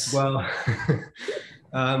yes as well.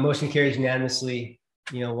 Motion carries unanimously.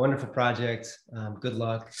 Wonderful project. Good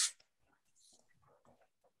luck.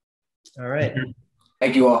 All right.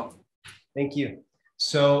 Thank you all. Thank you.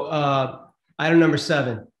 So item number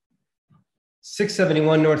 7,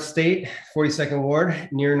 671 North State, 42nd Ward,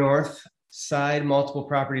 near North Side Multiple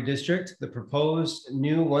Property District, the proposed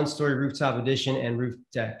new one-story rooftop addition and roof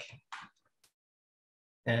deck.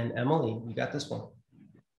 And Emily, you got this one.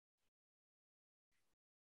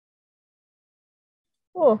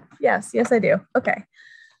 Oh, yes, I do. Okay.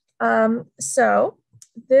 So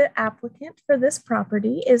the applicant for this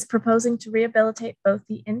property is proposing to rehabilitate both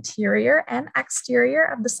the interior and exterior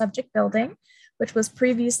of the subject building, which was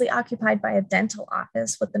previously occupied by a dental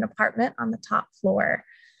office with an apartment on the top floor.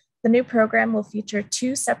 The new program will feature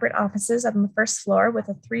 2 separate offices on the first floor with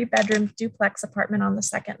a 3-bedroom duplex apartment on the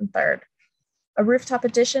second and third. A rooftop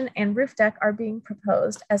addition and roof deck are being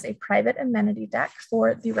proposed as a private amenity deck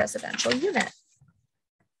for the residential unit.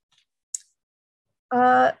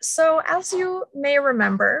 So as you may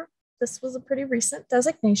remember, this was a pretty recent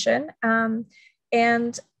designation,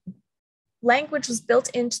 and language was built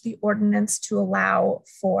into the ordinance to allow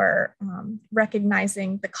for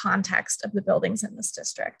recognizing the context of the buildings in this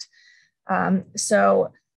district. In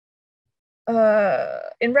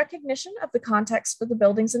recognition of the context for the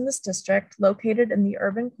buildings in this district, located in the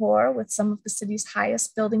urban core with some of the city's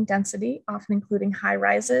highest building density, often including high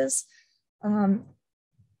rises,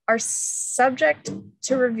 are subject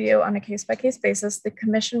to review on a case-by-case basis. The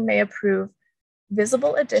commission may approve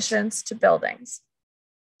visible additions to buildings.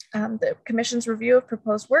 The commission's review of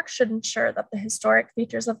proposed work should ensure that the historic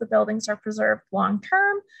features of the buildings are preserved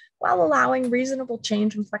long-term while allowing reasonable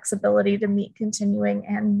change and flexibility to meet continuing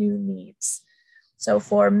and new needs. So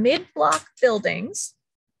for mid-block buildings,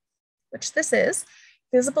 which this is,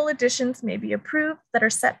 Visible additions may be approved that are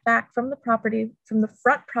set back from the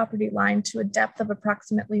front property line to a depth of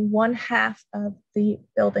approximately 1/2 of the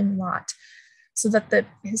building lot, so that the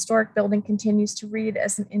historic building continues to read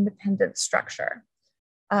as an independent structure.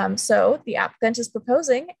 So the applicant is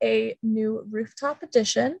proposing a new rooftop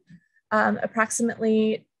addition,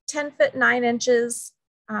 approximately 10 foot 9 inches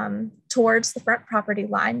towards the front property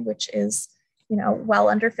line, which is, well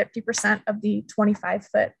under 50% of the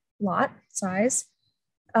 25-foot lot size.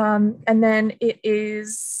 And then it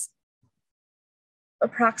is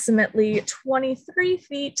approximately 23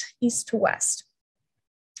 feet east to west.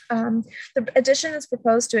 The addition is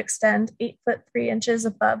proposed to extend 8 foot 3 inches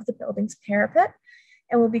above the building's parapet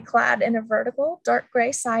and will be clad in a vertical dark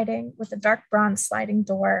gray siding with a dark bronze sliding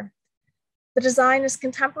door. The design is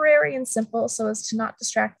contemporary and simple so as to not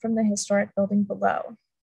distract from the historic building below.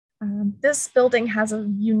 This building has a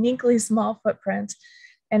uniquely small footprint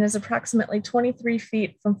and is approximately 23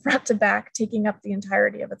 feet from front to back, taking up the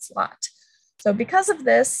entirety of its lot. So because of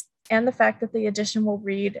this, and the fact that the addition will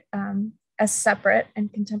read as separate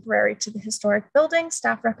and contemporary to the historic building,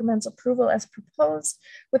 staff recommends approval as proposed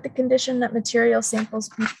with the condition that material samples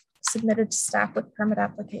be submitted to staff with permit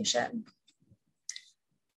application.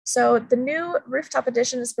 So the new rooftop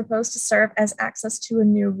addition is proposed to serve as access to a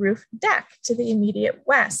new roof deck to the immediate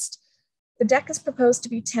west. The deck is proposed to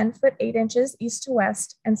be 10 foot 8 inches east to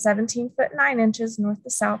west and 17 foot 9 inches north to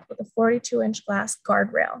south with a 42-inch glass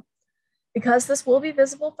guardrail. Because this will be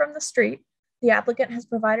visible from the street, the applicant has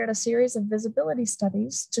provided a series of visibility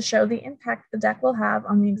studies to show the impact the deck will have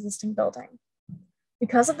on the existing building.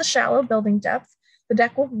 Because of the shallow building depth, the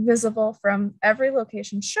deck will be visible from every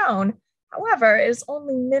location shown. However, it is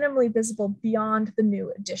only minimally visible beyond the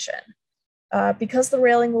new addition. Because the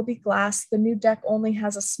railing will be glass, the new deck only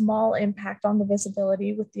has a small impact on the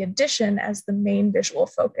visibility with the addition as the main visual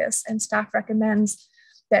focus, and staff recommends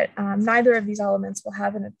that neither of these elements will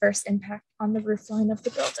have an adverse impact on the roofline of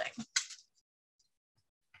the building.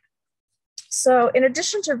 So in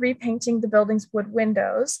addition to repainting the building's wood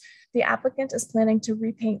windows, the applicant is planning to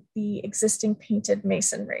repaint the existing painted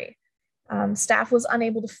masonry. Staff was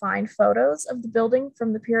unable to find photos of the building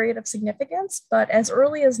from the period of significance, but as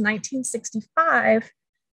early as 1965,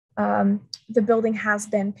 the building has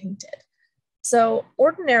been painted. So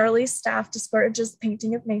ordinarily, staff discourages the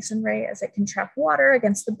painting of masonry as it can trap water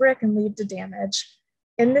against the brick and lead to damage.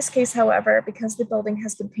 In this case, however, because the building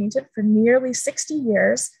has been painted for nearly 60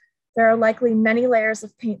 years, there are likely many layers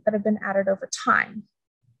of paint that have been added over time.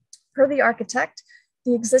 Per the architect,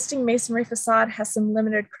 the existing masonry facade has some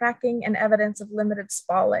limited cracking and evidence of limited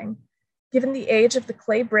spalling. Given the age of the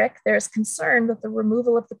clay brick, there is concern that the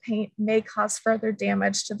removal of the paint may cause further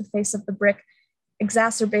damage to the face of the brick,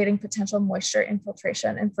 exacerbating potential moisture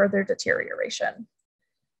infiltration and further deterioration.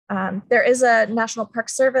 There is a National Park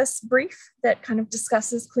Service brief that kind of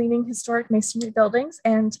discusses cleaning historic masonry buildings,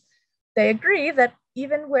 and they agree that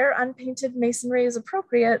even where unpainted masonry is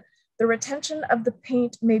appropriate, the retention of the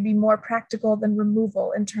paint may be more practical than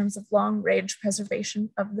removal in terms of long-range preservation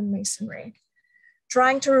of the masonry.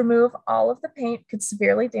 Trying to remove all of the paint could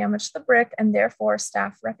severely damage the brick, and therefore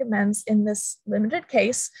staff recommends in this limited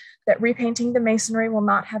case that repainting the masonry will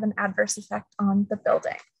not have an adverse effect on the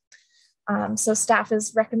building. So staff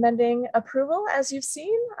is recommending approval, as you've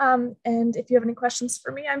seen. And if you have any questions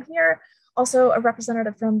for me, I'm here. Also, a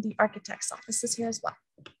representative from the architect's office is here as well.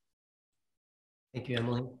 Thank you,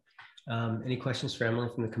 Emily. Any questions for Emily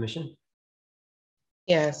from the commission?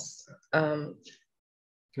 Yes.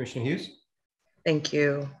 Commissioner Hughes? Thank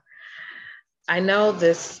you. I know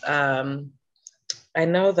this, I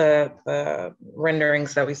know the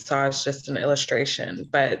renderings that we saw is just an illustration,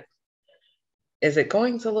 but is it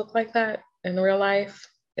going to look like that in real life?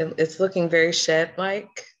 It's looking very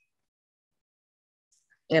shed-like.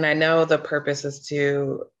 And I know the purpose is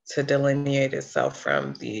to delineate itself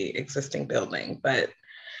from the existing building, but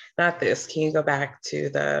not this. Can you go back to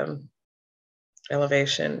the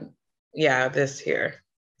elevation? Yeah, this here.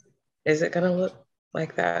 Is it gonna look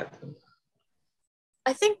like that?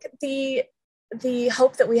 I think the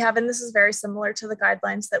hope that we have, and this is very similar to the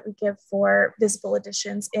guidelines that we give for visible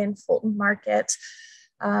additions in Fulton Market,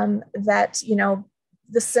 that, you know,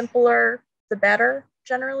 the simpler, the better,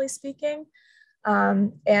 generally speaking.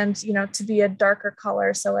 And, you know, to be a darker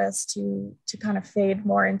color so as to kind of fade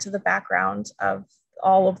more into the background of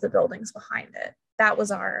all of the buildings behind it. That was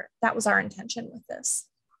our intention with this.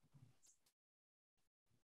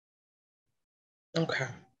 Okay.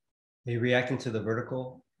 Are you reacting to the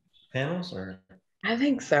vertical panels, or? I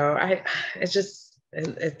think so.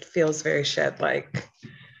 It feels very shed-like,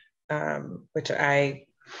 which I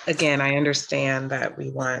understand that we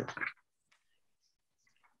want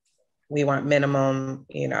we want minimum,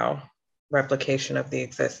 replication of the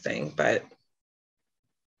existing, but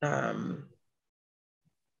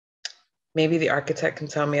maybe the architect can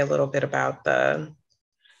tell me a little bit about the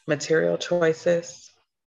material choices.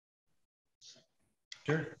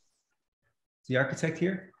 Sure. Is the architect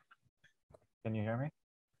here? Can you hear me?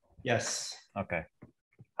 Yes. Okay.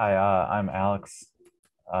 Hi, I'm Alex.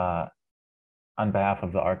 On behalf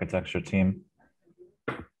of the architecture team,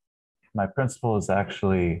 my principal is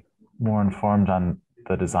actually more informed on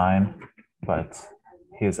the design, but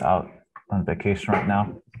he is out on vacation right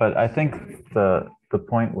now. But I think the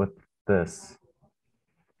point with this,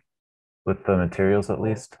 with the materials at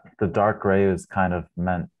least, the dark gray is kind of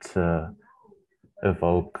meant to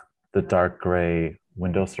evoke the dark gray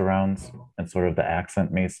window surrounds and sort of the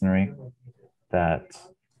accent masonry that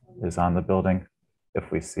is on the building if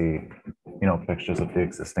we see, pictures of the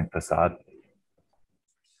existing facade.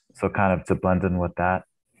 So kind of to blend in with that.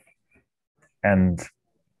 And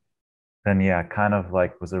then, yeah, kind of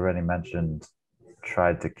like was already mentioned,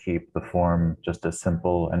 tried to keep the form just as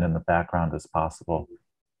simple and in the background as possible.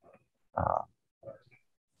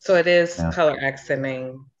 So it is color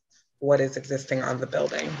accenting what is existing on the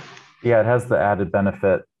building. Yeah, it has the added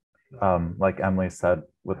benefit, like Emily said,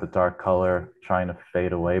 with the dark color trying to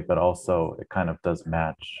fade away, but also it kind of does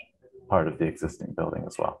match part of the existing building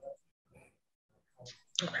as well.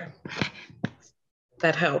 Okay.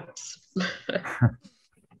 That helps.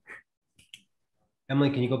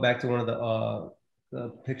 Emily, can you go back to one of the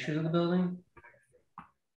pictures of the building?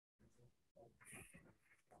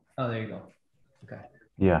 Oh, there you go. Okay.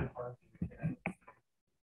 Yeah.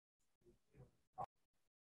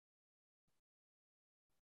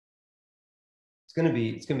 It's gonna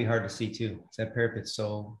be hard to see too. That parapet's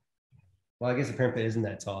so, well, I guess the parapet isn't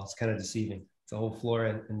that tall. It's kind of deceiving. It's a whole floor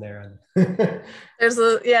in there. There's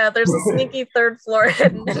a sneaky third floor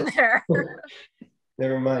hidden in there.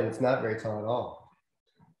 Never mind. It's not very tall at all.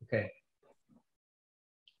 Okay.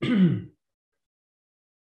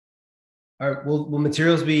 All right. Will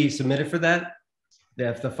materials be submitted for that? They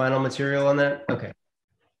have the final material on that? Okay.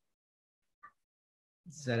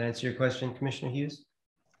 Does that answer your question, Commissioner Hughes?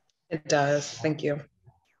 It does. Thank you.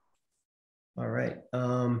 All right.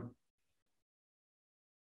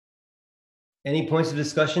 Any points of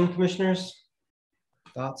discussion, commissioners?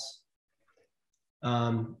 Thoughts?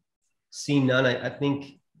 Seeing none, I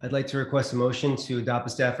think I'd like to request a motion to adopt a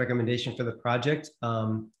staff recommendation for the project.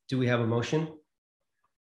 Do we have a motion?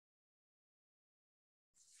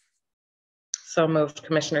 So moved,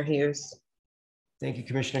 Commissioner Hughes. Thank you,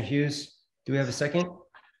 Commissioner Hughes. Do we have a second?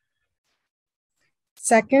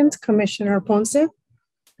 Second, Commissioner Ponce.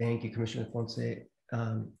 Thank you, Commissioner Ponce.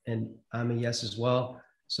 And I'm a yes as well.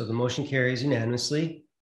 So the motion carries unanimously.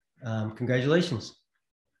 Congratulations.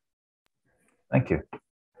 Thank you.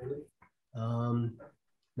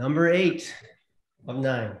 Number 8 of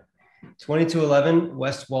 9, 2211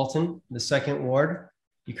 West Walton, the 2nd Ward,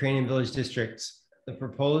 Ukrainian Village District. The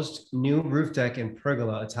proposed new roof deck and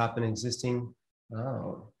pergola atop an existing,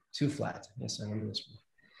 2 flat. Yes, I remember this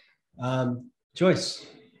one. Joyce,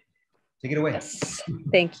 take it away. Yes.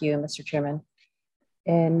 Thank you, Mr. Chairman.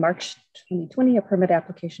 In March 2020, a permit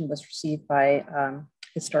application was received by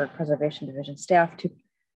Historic Preservation Division staff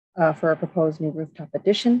for a proposed new rooftop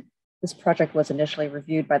addition. This project was initially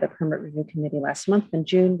reviewed by the Permit Review Committee last month in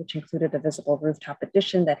June, which included a visible rooftop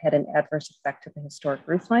addition that had an adverse effect to the historic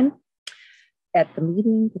roofline. At the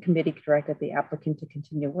meeting, the committee directed the applicant to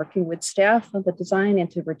continue working with staff on the design and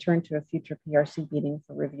to return to a future PRC meeting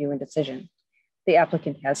for review and decision. The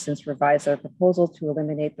applicant has since revised their proposal to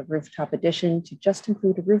eliminate the rooftop addition to just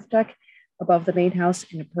include a roof deck above the main house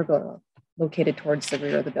and a pergola located towards the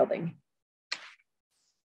rear of the building.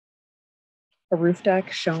 A roof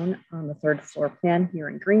deck shown on the 3rd floor plan here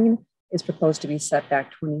in green is proposed to be set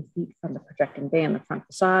back 20 feet from the projecting bay on the front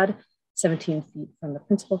facade, 17 feet from the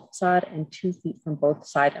principal facade, and 2 feet from both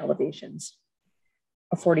side elevations.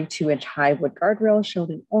 A 42-inch high wood guardrail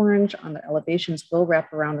shown in orange on the elevations will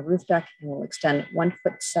wrap around the roof deck and will extend 1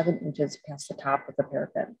 foot 7 inches past the top of the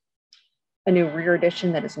parapet. A new rear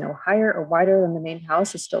addition that is no higher or wider than the main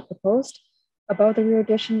house is still proposed. Above the rear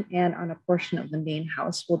addition and on a portion of the main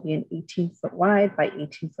house will be an 18-foot wide by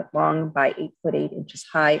 18-foot long by 8 foot 8 inches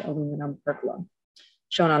high aluminum pergola,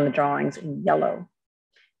 shown on the drawings in yellow.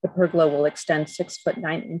 The pergola will extend 6 foot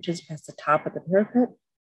 9 inches past the top of the parapet.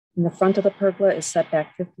 And the front of the pergola is set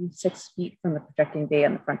back 56 feet from the projecting bay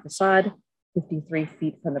on the front facade, 53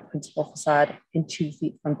 feet from the principal facade, and 2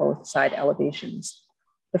 feet from both side elevations.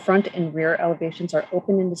 The front and rear elevations are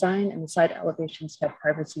open in design, and the side elevations have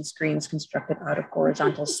privacy screens constructed out of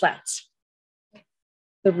horizontal slats.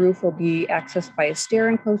 The roof will be accessed by a stair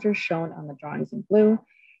enclosure shown on the drawings in blue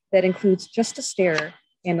that includes just a stair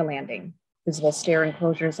and a landing. Visible stair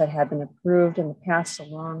enclosures that have been approved in the past so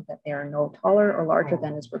long that they are no taller or larger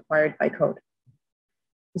than is required by code.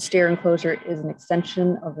 The stair enclosure is an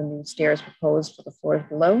extension of the new stairs proposed for the floors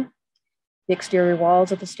below. The exterior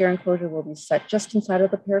walls of the stair enclosure will be set just inside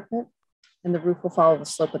of the parapet, and the roof will follow the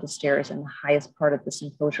slope of the stairs, and the highest part of this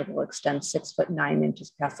enclosure will extend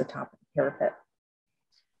 6'9" past the top of the parapet.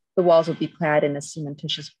 The walls will be clad in a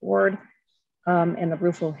cementitious board, and the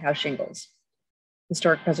roof will have shingles.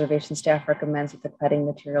 Historic preservation staff recommends that the cladding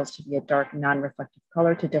materials to be a dark, non-reflective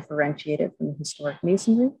color to differentiate it from the historic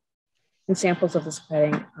masonry. And samples of this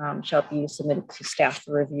cladding shall be submitted to staff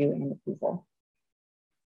for review and approval.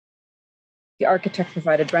 The architect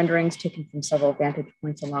provided renderings taken from several vantage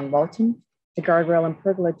points along Walton. The guardrail and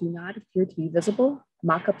pergola do not appear to be visible.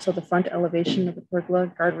 Mock-ups of the front elevation of the pergola,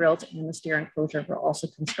 guardrails, and the stair enclosure were also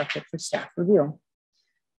constructed for staff review.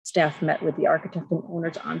 Staff met with the architect and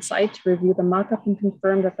owners on site to review the mock-up and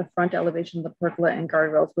confirmed that the front elevation of the pergola and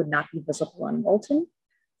guardrails would not be visible on Walton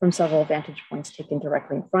from several vantage points taken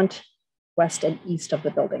directly in front, west, and east of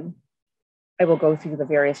the building. I will go through the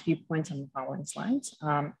various viewpoints on the following slides.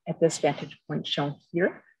 At this vantage point shown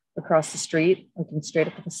here, across the street, looking straight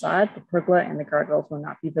at the facade, the pergola and the guardrails will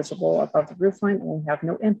not be visible above the roofline and will have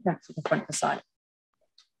no impact to the front facade.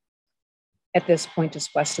 At this point,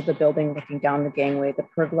 just west of the building, looking down the gangway, the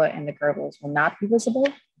pergola and the guardrails will not be visible.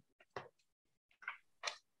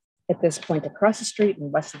 At this point across the street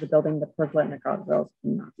and west of the building, the pergola and the guardrails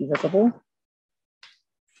will not be visible.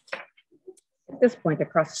 At this point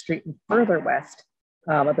across the street and further west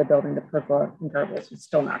of the building, the pergola and guardrails will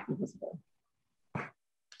still not be visible.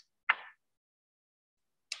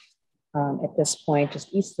 At this point,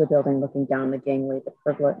 just east of the building, looking down the gangway, the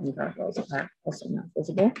pergola and guardrails are also not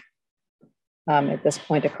visible. At this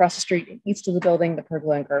point, across the street and east of the building, the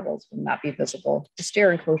pergola and guardrails will not be visible. The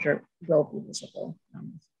stair enclosure will be visible. As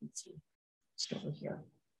you can see, just over here.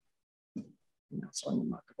 And also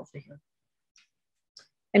unremarkable for here.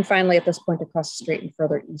 And finally, at this point, across the street and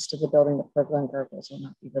further east of the building, the pergola and guardrails will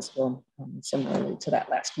not be visible. Similarly to that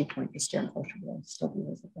last viewpoint, the stair enclosure will still be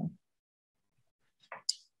visible.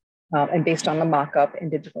 And based on the mock-up and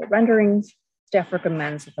digital renderings, staff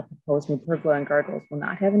recommends that the proposed new pergola and guardrails will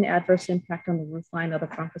not have an adverse impact on the roofline of the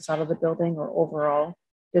front facade of the building or overall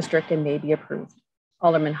district and may be approved.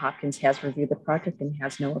 Alderman Hopkins has reviewed the project and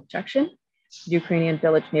has no objection. The Ukrainian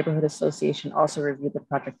Village Neighborhood Association also reviewed the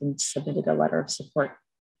project and submitted a letter of support.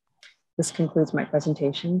 This concludes my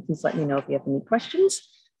presentation. Please let me know if you have any questions.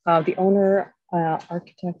 The owner,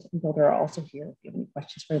 architect, and builder are also here if you have any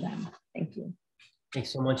questions for them. Thank you.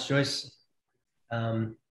 Thanks so much, Joyce.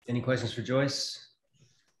 Any questions for Joyce?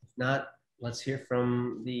 If not, let's hear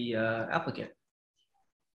from the applicant.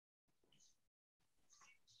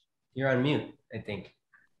 You're on mute, I think.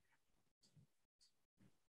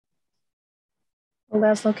 Well,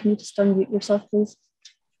 Laszlo, can you just unmute yourself, please?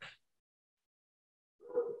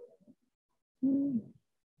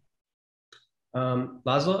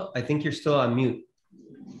 Laszlo, I think you're still on mute.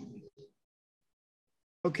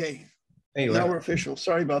 Okay. Hey, now we're official.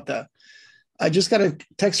 Sorry about that. I just got a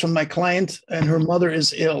text from my client and her mother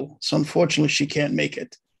is ill. So unfortunately she can't make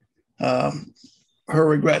it. Her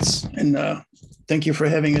regrets. And thank you for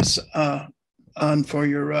having us on for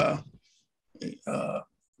your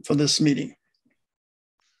for this meeting.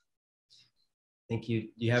 Thank you.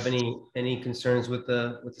 Do you have any concerns with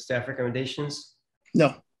the staff recommendations?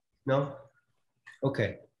 No. No?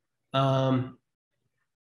 Okay.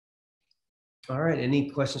 All right,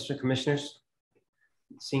 any questions for commissioners?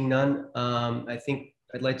 Seeing none, I think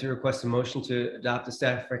I'd like to request a motion to adopt the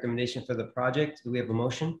staff recommendation for the project. Do we have a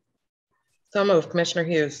motion? So moved, Commissioner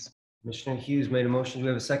Hughes. Commissioner Hughes made a motion. Do we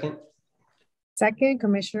have a second? Second,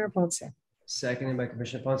 Commissioner Ponce. Seconded by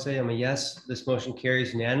Commissioner Ponce. I'm a yes. This motion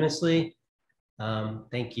carries unanimously.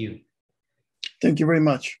 Thank you. Thank you very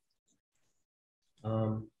much.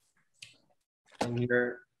 And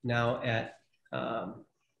we're now at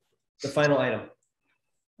the final item.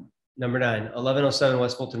 Number 9, 1107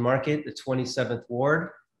 West Fulton Market, the 27th Ward,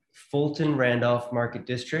 Fulton Randolph Market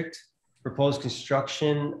District. Proposed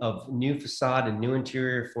construction of new facade and new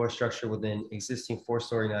interior floor structure within existing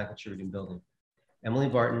 4-story non-contributing building. Emily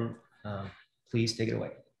Barton, please take it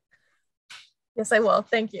away. Yes, I will.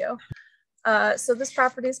 Thank you. So this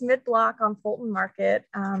property is mid-block on Fulton Market,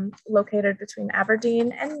 located between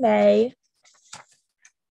Aberdeen and May.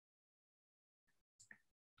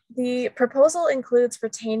 The proposal includes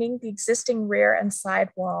retaining the existing rear and side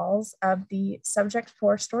walls of the subject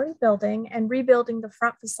 4-story building and rebuilding the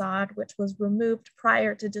front facade, which was removed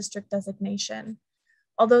prior to district designation.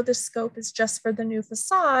 Although the scope is just for the new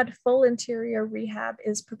facade, full interior rehab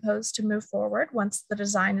is proposed to move forward once the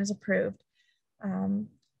design is approved.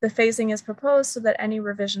 The phasing is proposed so that any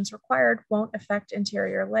revisions required won't affect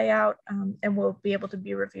interior layout and will be able to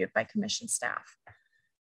be reviewed by commission staff.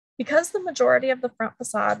 Because the majority of the front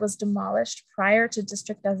facade was demolished prior to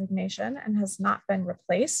district designation and has not been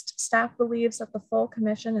replaced, staff believes that the full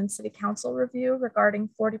commission and city council review regarding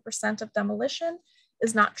 40% of demolition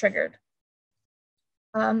is not triggered.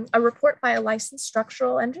 A report by a licensed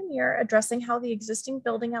structural engineer addressing how the existing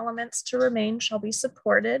building elements to remain shall be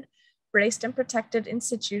supported, braced and protected in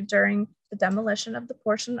situ during the demolition of the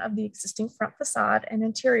portion of the existing front facade and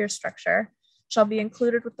interior structure shall be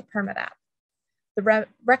included with the permit app. The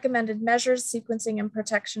recommended measures, sequencing, and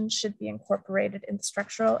protection should be incorporated in the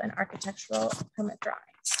structural and architectural permit drawings.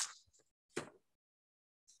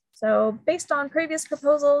 So based on previous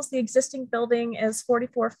proposals, the existing building is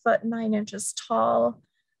 44 foot 9 inches tall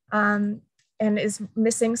and is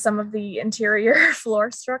missing some of the interior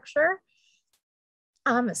floor structure.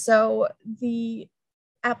 So the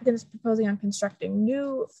applicant is proposing on constructing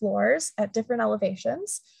new floors at different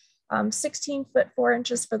elevations, 16 foot 4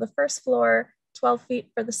 inches for the first floor, 12 feet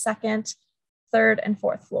for the second, third, and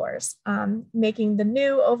fourth floors, making the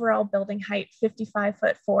new overall building height 55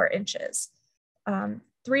 foot 4 inches.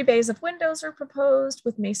 3 bays of windows are proposed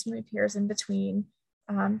with masonry piers in between.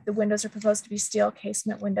 The windows are proposed to be steel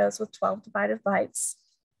casement windows with 12 divided lights.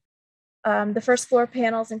 The first floor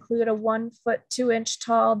panels include a 1 foot 2 inch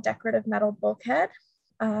tall decorative metal bulkhead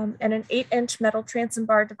and an 8-inch metal transom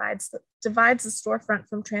bar divides the storefront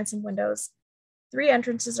from transom windows. 3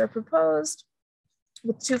 entrances are proposed,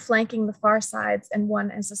 with 2 flanking the far sides and 1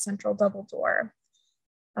 as a central double door.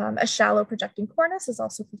 A shallow projecting cornice is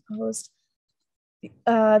also proposed.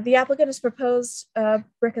 The applicant has proposed a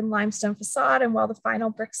brick and limestone facade, and while the final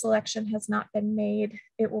brick selection has not been made,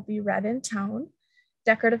 it will be red in tone.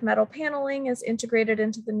 Decorative metal paneling is integrated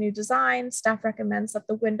into the new design. Staff recommends that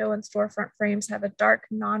the window and storefront frames have a dark,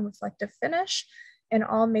 non-reflective finish, and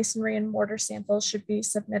all masonry and mortar samples should be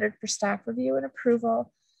submitted for staff review and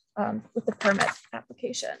approval with the permit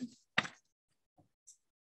application.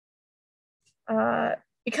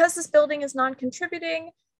 Because this building is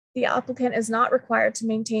non-contributing, the applicant is not required to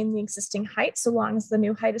maintain the existing height so long as the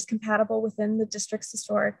new height is compatible within the district's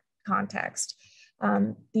historic context.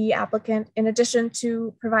 The applicant, in addition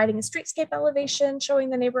to providing a streetscape elevation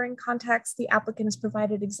showing the neighboring context, the applicant has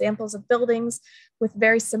provided examples of buildings with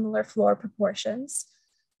very similar floor proportions.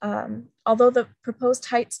 Although the proposed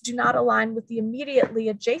heights do not align with the immediately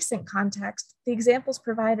adjacent context, the examples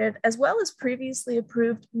provided, as well as previously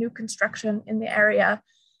approved new construction in the area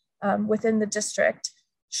within the district,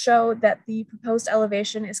 show that the proposed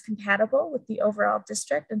elevation is compatible with the overall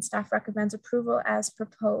district, and staff recommends approval as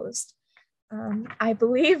proposed. I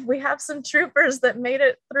believe we have some troopers that made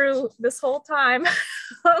it through this whole time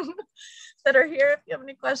that are here if you have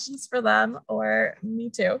any questions for them, or me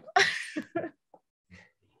too.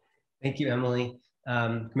 Thank you, Emily.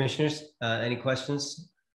 Commissioners, any questions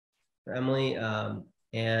for Emily?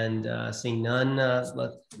 Seeing none,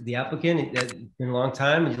 the applicant, it's been a long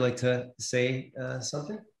time. Would you like to say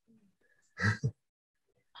something?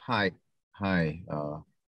 Hi.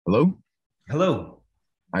 Hello? Hello.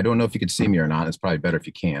 I don't know if you can see me or not. It's probably better if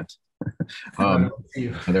you can't.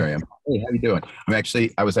 There I am. Hey, how you doing?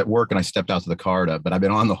 I was at work and I stepped out to the car, but I've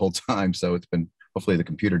been on the whole time. So it's been, hopefully the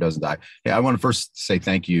computer doesn't die. Hey, I want to first say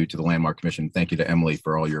thank you to the Landmark Commission. Thank you to Emily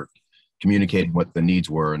for all your communicating what the needs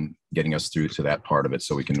were and getting us through to that part of it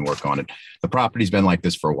so we can work on it. The property's been like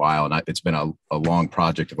this for a while, and it's been a long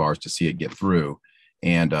project of ours to see it get through.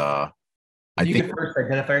 And you can first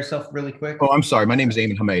identify yourself really quick. Oh, I'm sorry. My name is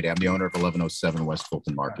Eamon Hamid. I'm the owner of 1107 West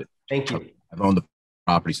Fulton Market. Thank you. I've owned the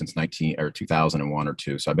property since 2001 or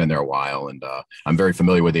 2. So I've been there a while, and I'm very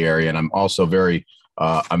familiar with the area. And I'm also very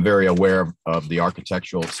aware of the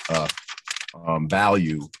architectural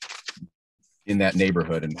value in that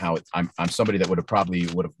neighborhood and how I'm somebody that would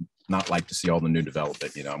have not liked to see all the new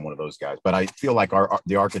development. You know, I'm one of those guys. But I feel like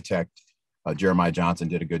the architect, Jeremiah Johnson,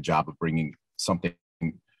 did a good job of bringing something,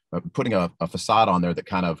 putting a facade on there that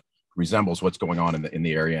kind of resembles what's going on in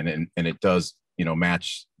the area, and it does, you know,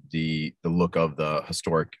 match the look of the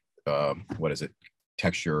historic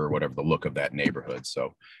texture or whatever, the look of that neighborhood.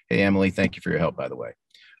 So hey, Emily, thank you for your help, by the way.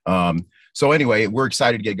 So anyway, we're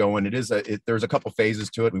excited to get going. There's a couple phases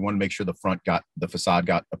to it. We want to make sure the facade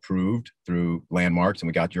got approved through Landmarks, and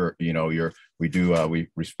we got we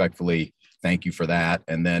respectfully thank you for that.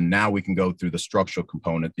 And then now we can go through the structural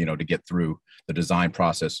component, you know, to get through the design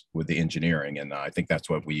process with the engineering. And I think that's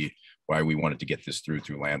why we wanted to get this through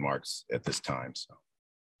Landmarks at this time. So.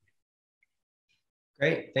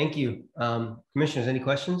 Great, thank you. Commissioners, any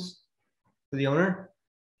questions for the owner?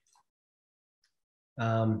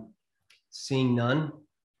 Seeing none.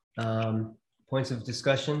 Points of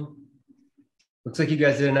discussion? Looks like you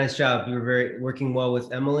guys did a nice job. You were working well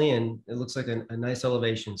with Emily, and it looks like a nice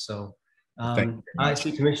elevation. So I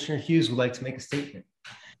see Commissioner Hughes would like to make a statement.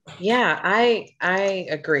 Yeah, I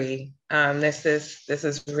agree. This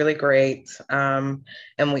is really great. And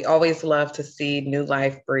we always love to see new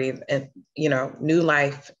life breathe and, new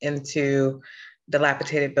life into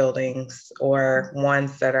dilapidated buildings or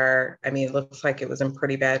ones that are, it looks like it was in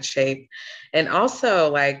pretty bad shape. And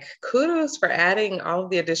also, like, kudos for adding all of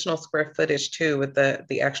the additional square footage too with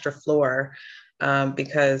the extra floor,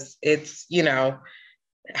 because it's,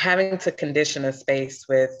 having to condition a space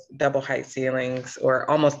with double height ceilings or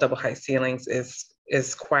almost double height ceilings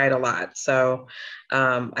is quite a lot. So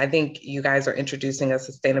I think you guys are introducing a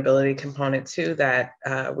sustainability component too that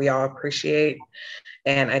we all appreciate.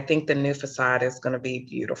 And I think the new facade is going to be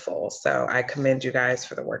beautiful. So I commend you guys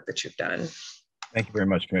for the work that you've done. Thank you very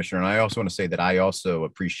much, Commissioner. And I also want to say that I also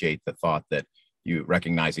appreciate the thought that you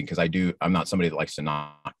recognizing, because I'm not somebody that likes to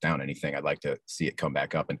knock down anything. I'd like to see it come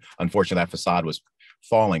back up. And unfortunately, that facade was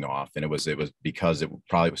falling off, and it was because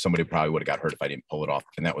somebody probably would have got hurt if I didn't pull it off.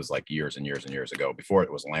 And that was like years and years and years ago, before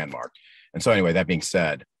it was Landmark. And so anyway, that being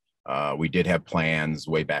said, we did have plans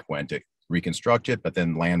way back when to reconstruct it, but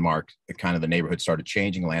then Landmark, the neighborhood started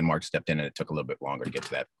changing. Landmark stepped in, and it took a little bit longer to get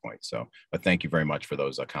to that point. So, but thank you very much for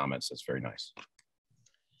those comments. That's very nice.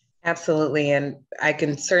 Absolutely. And I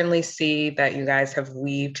can certainly see that you guys have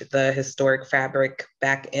weaved the historic fabric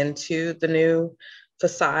back into the new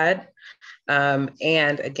facade.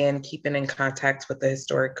 And again, keeping in contact with the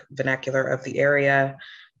historic vernacular of the area.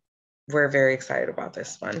 We're very excited about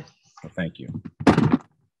this one. Well, thank you.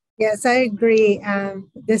 Yes, I agree.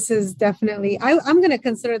 This is definitely, I'm going to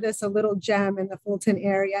consider this a little gem in the Fulton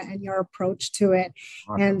area and your approach to it.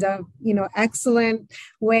 Awesome. And, excellent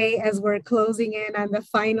way as we're closing in on the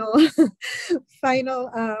final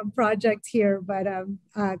project here. But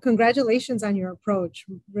congratulations on your approach.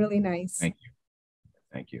 Really nice. Thank you.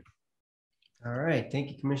 Thank you. All right.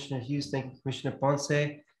 Thank you, Commissioner Hughes. Thank you, Commissioner Ponce.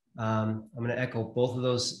 I'm going to echo both of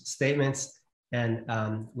those statements. And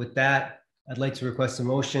with that, I'd like to request a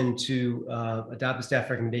motion to adopt the staff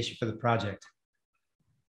recommendation for the project.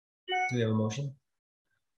 Do we have a motion?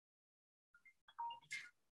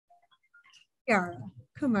 Yeah,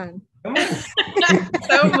 come on.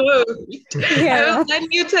 So moved. Yeah. How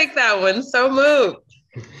you take that one? So moved.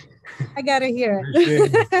 I gotta hear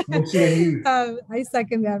it. I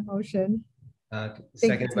second that motion.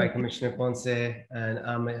 Seconded by Commissioner Ponce, and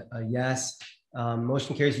I'm a yes.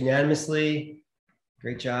 Motion carries unanimously.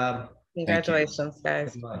 Great job. Congratulations,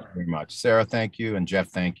 guys. Thank you very much. Sarah, thank you. And Jeff,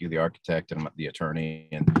 thank you, the architect and the attorney.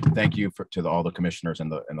 And thank you to all the commissioners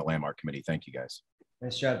and the Landmark Committee. Thank you, guys.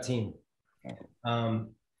 Nice job, team. All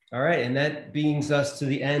right, and that brings us to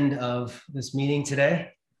the end of this meeting today,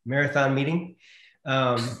 marathon meeting.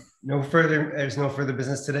 There's no further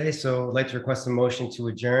business today, so I'd like to request a motion to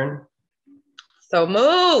adjourn. So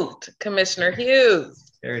moved, Commissioner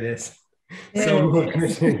Hughes. There it is. So moved,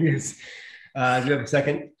 Commissioner Hughes. Do you have a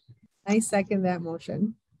second? I second that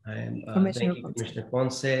motion. I am Commissioner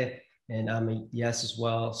Ponce, and I'm a yes as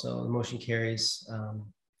well. So the motion carries.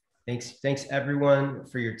 Thanks everyone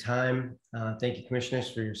for your time. Thank you, commissioners,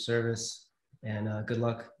 for your service, and good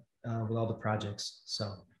luck with all the projects.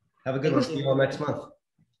 So have a good one. See you all next month.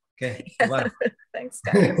 Okay. Bye. Thanks,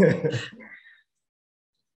 guys.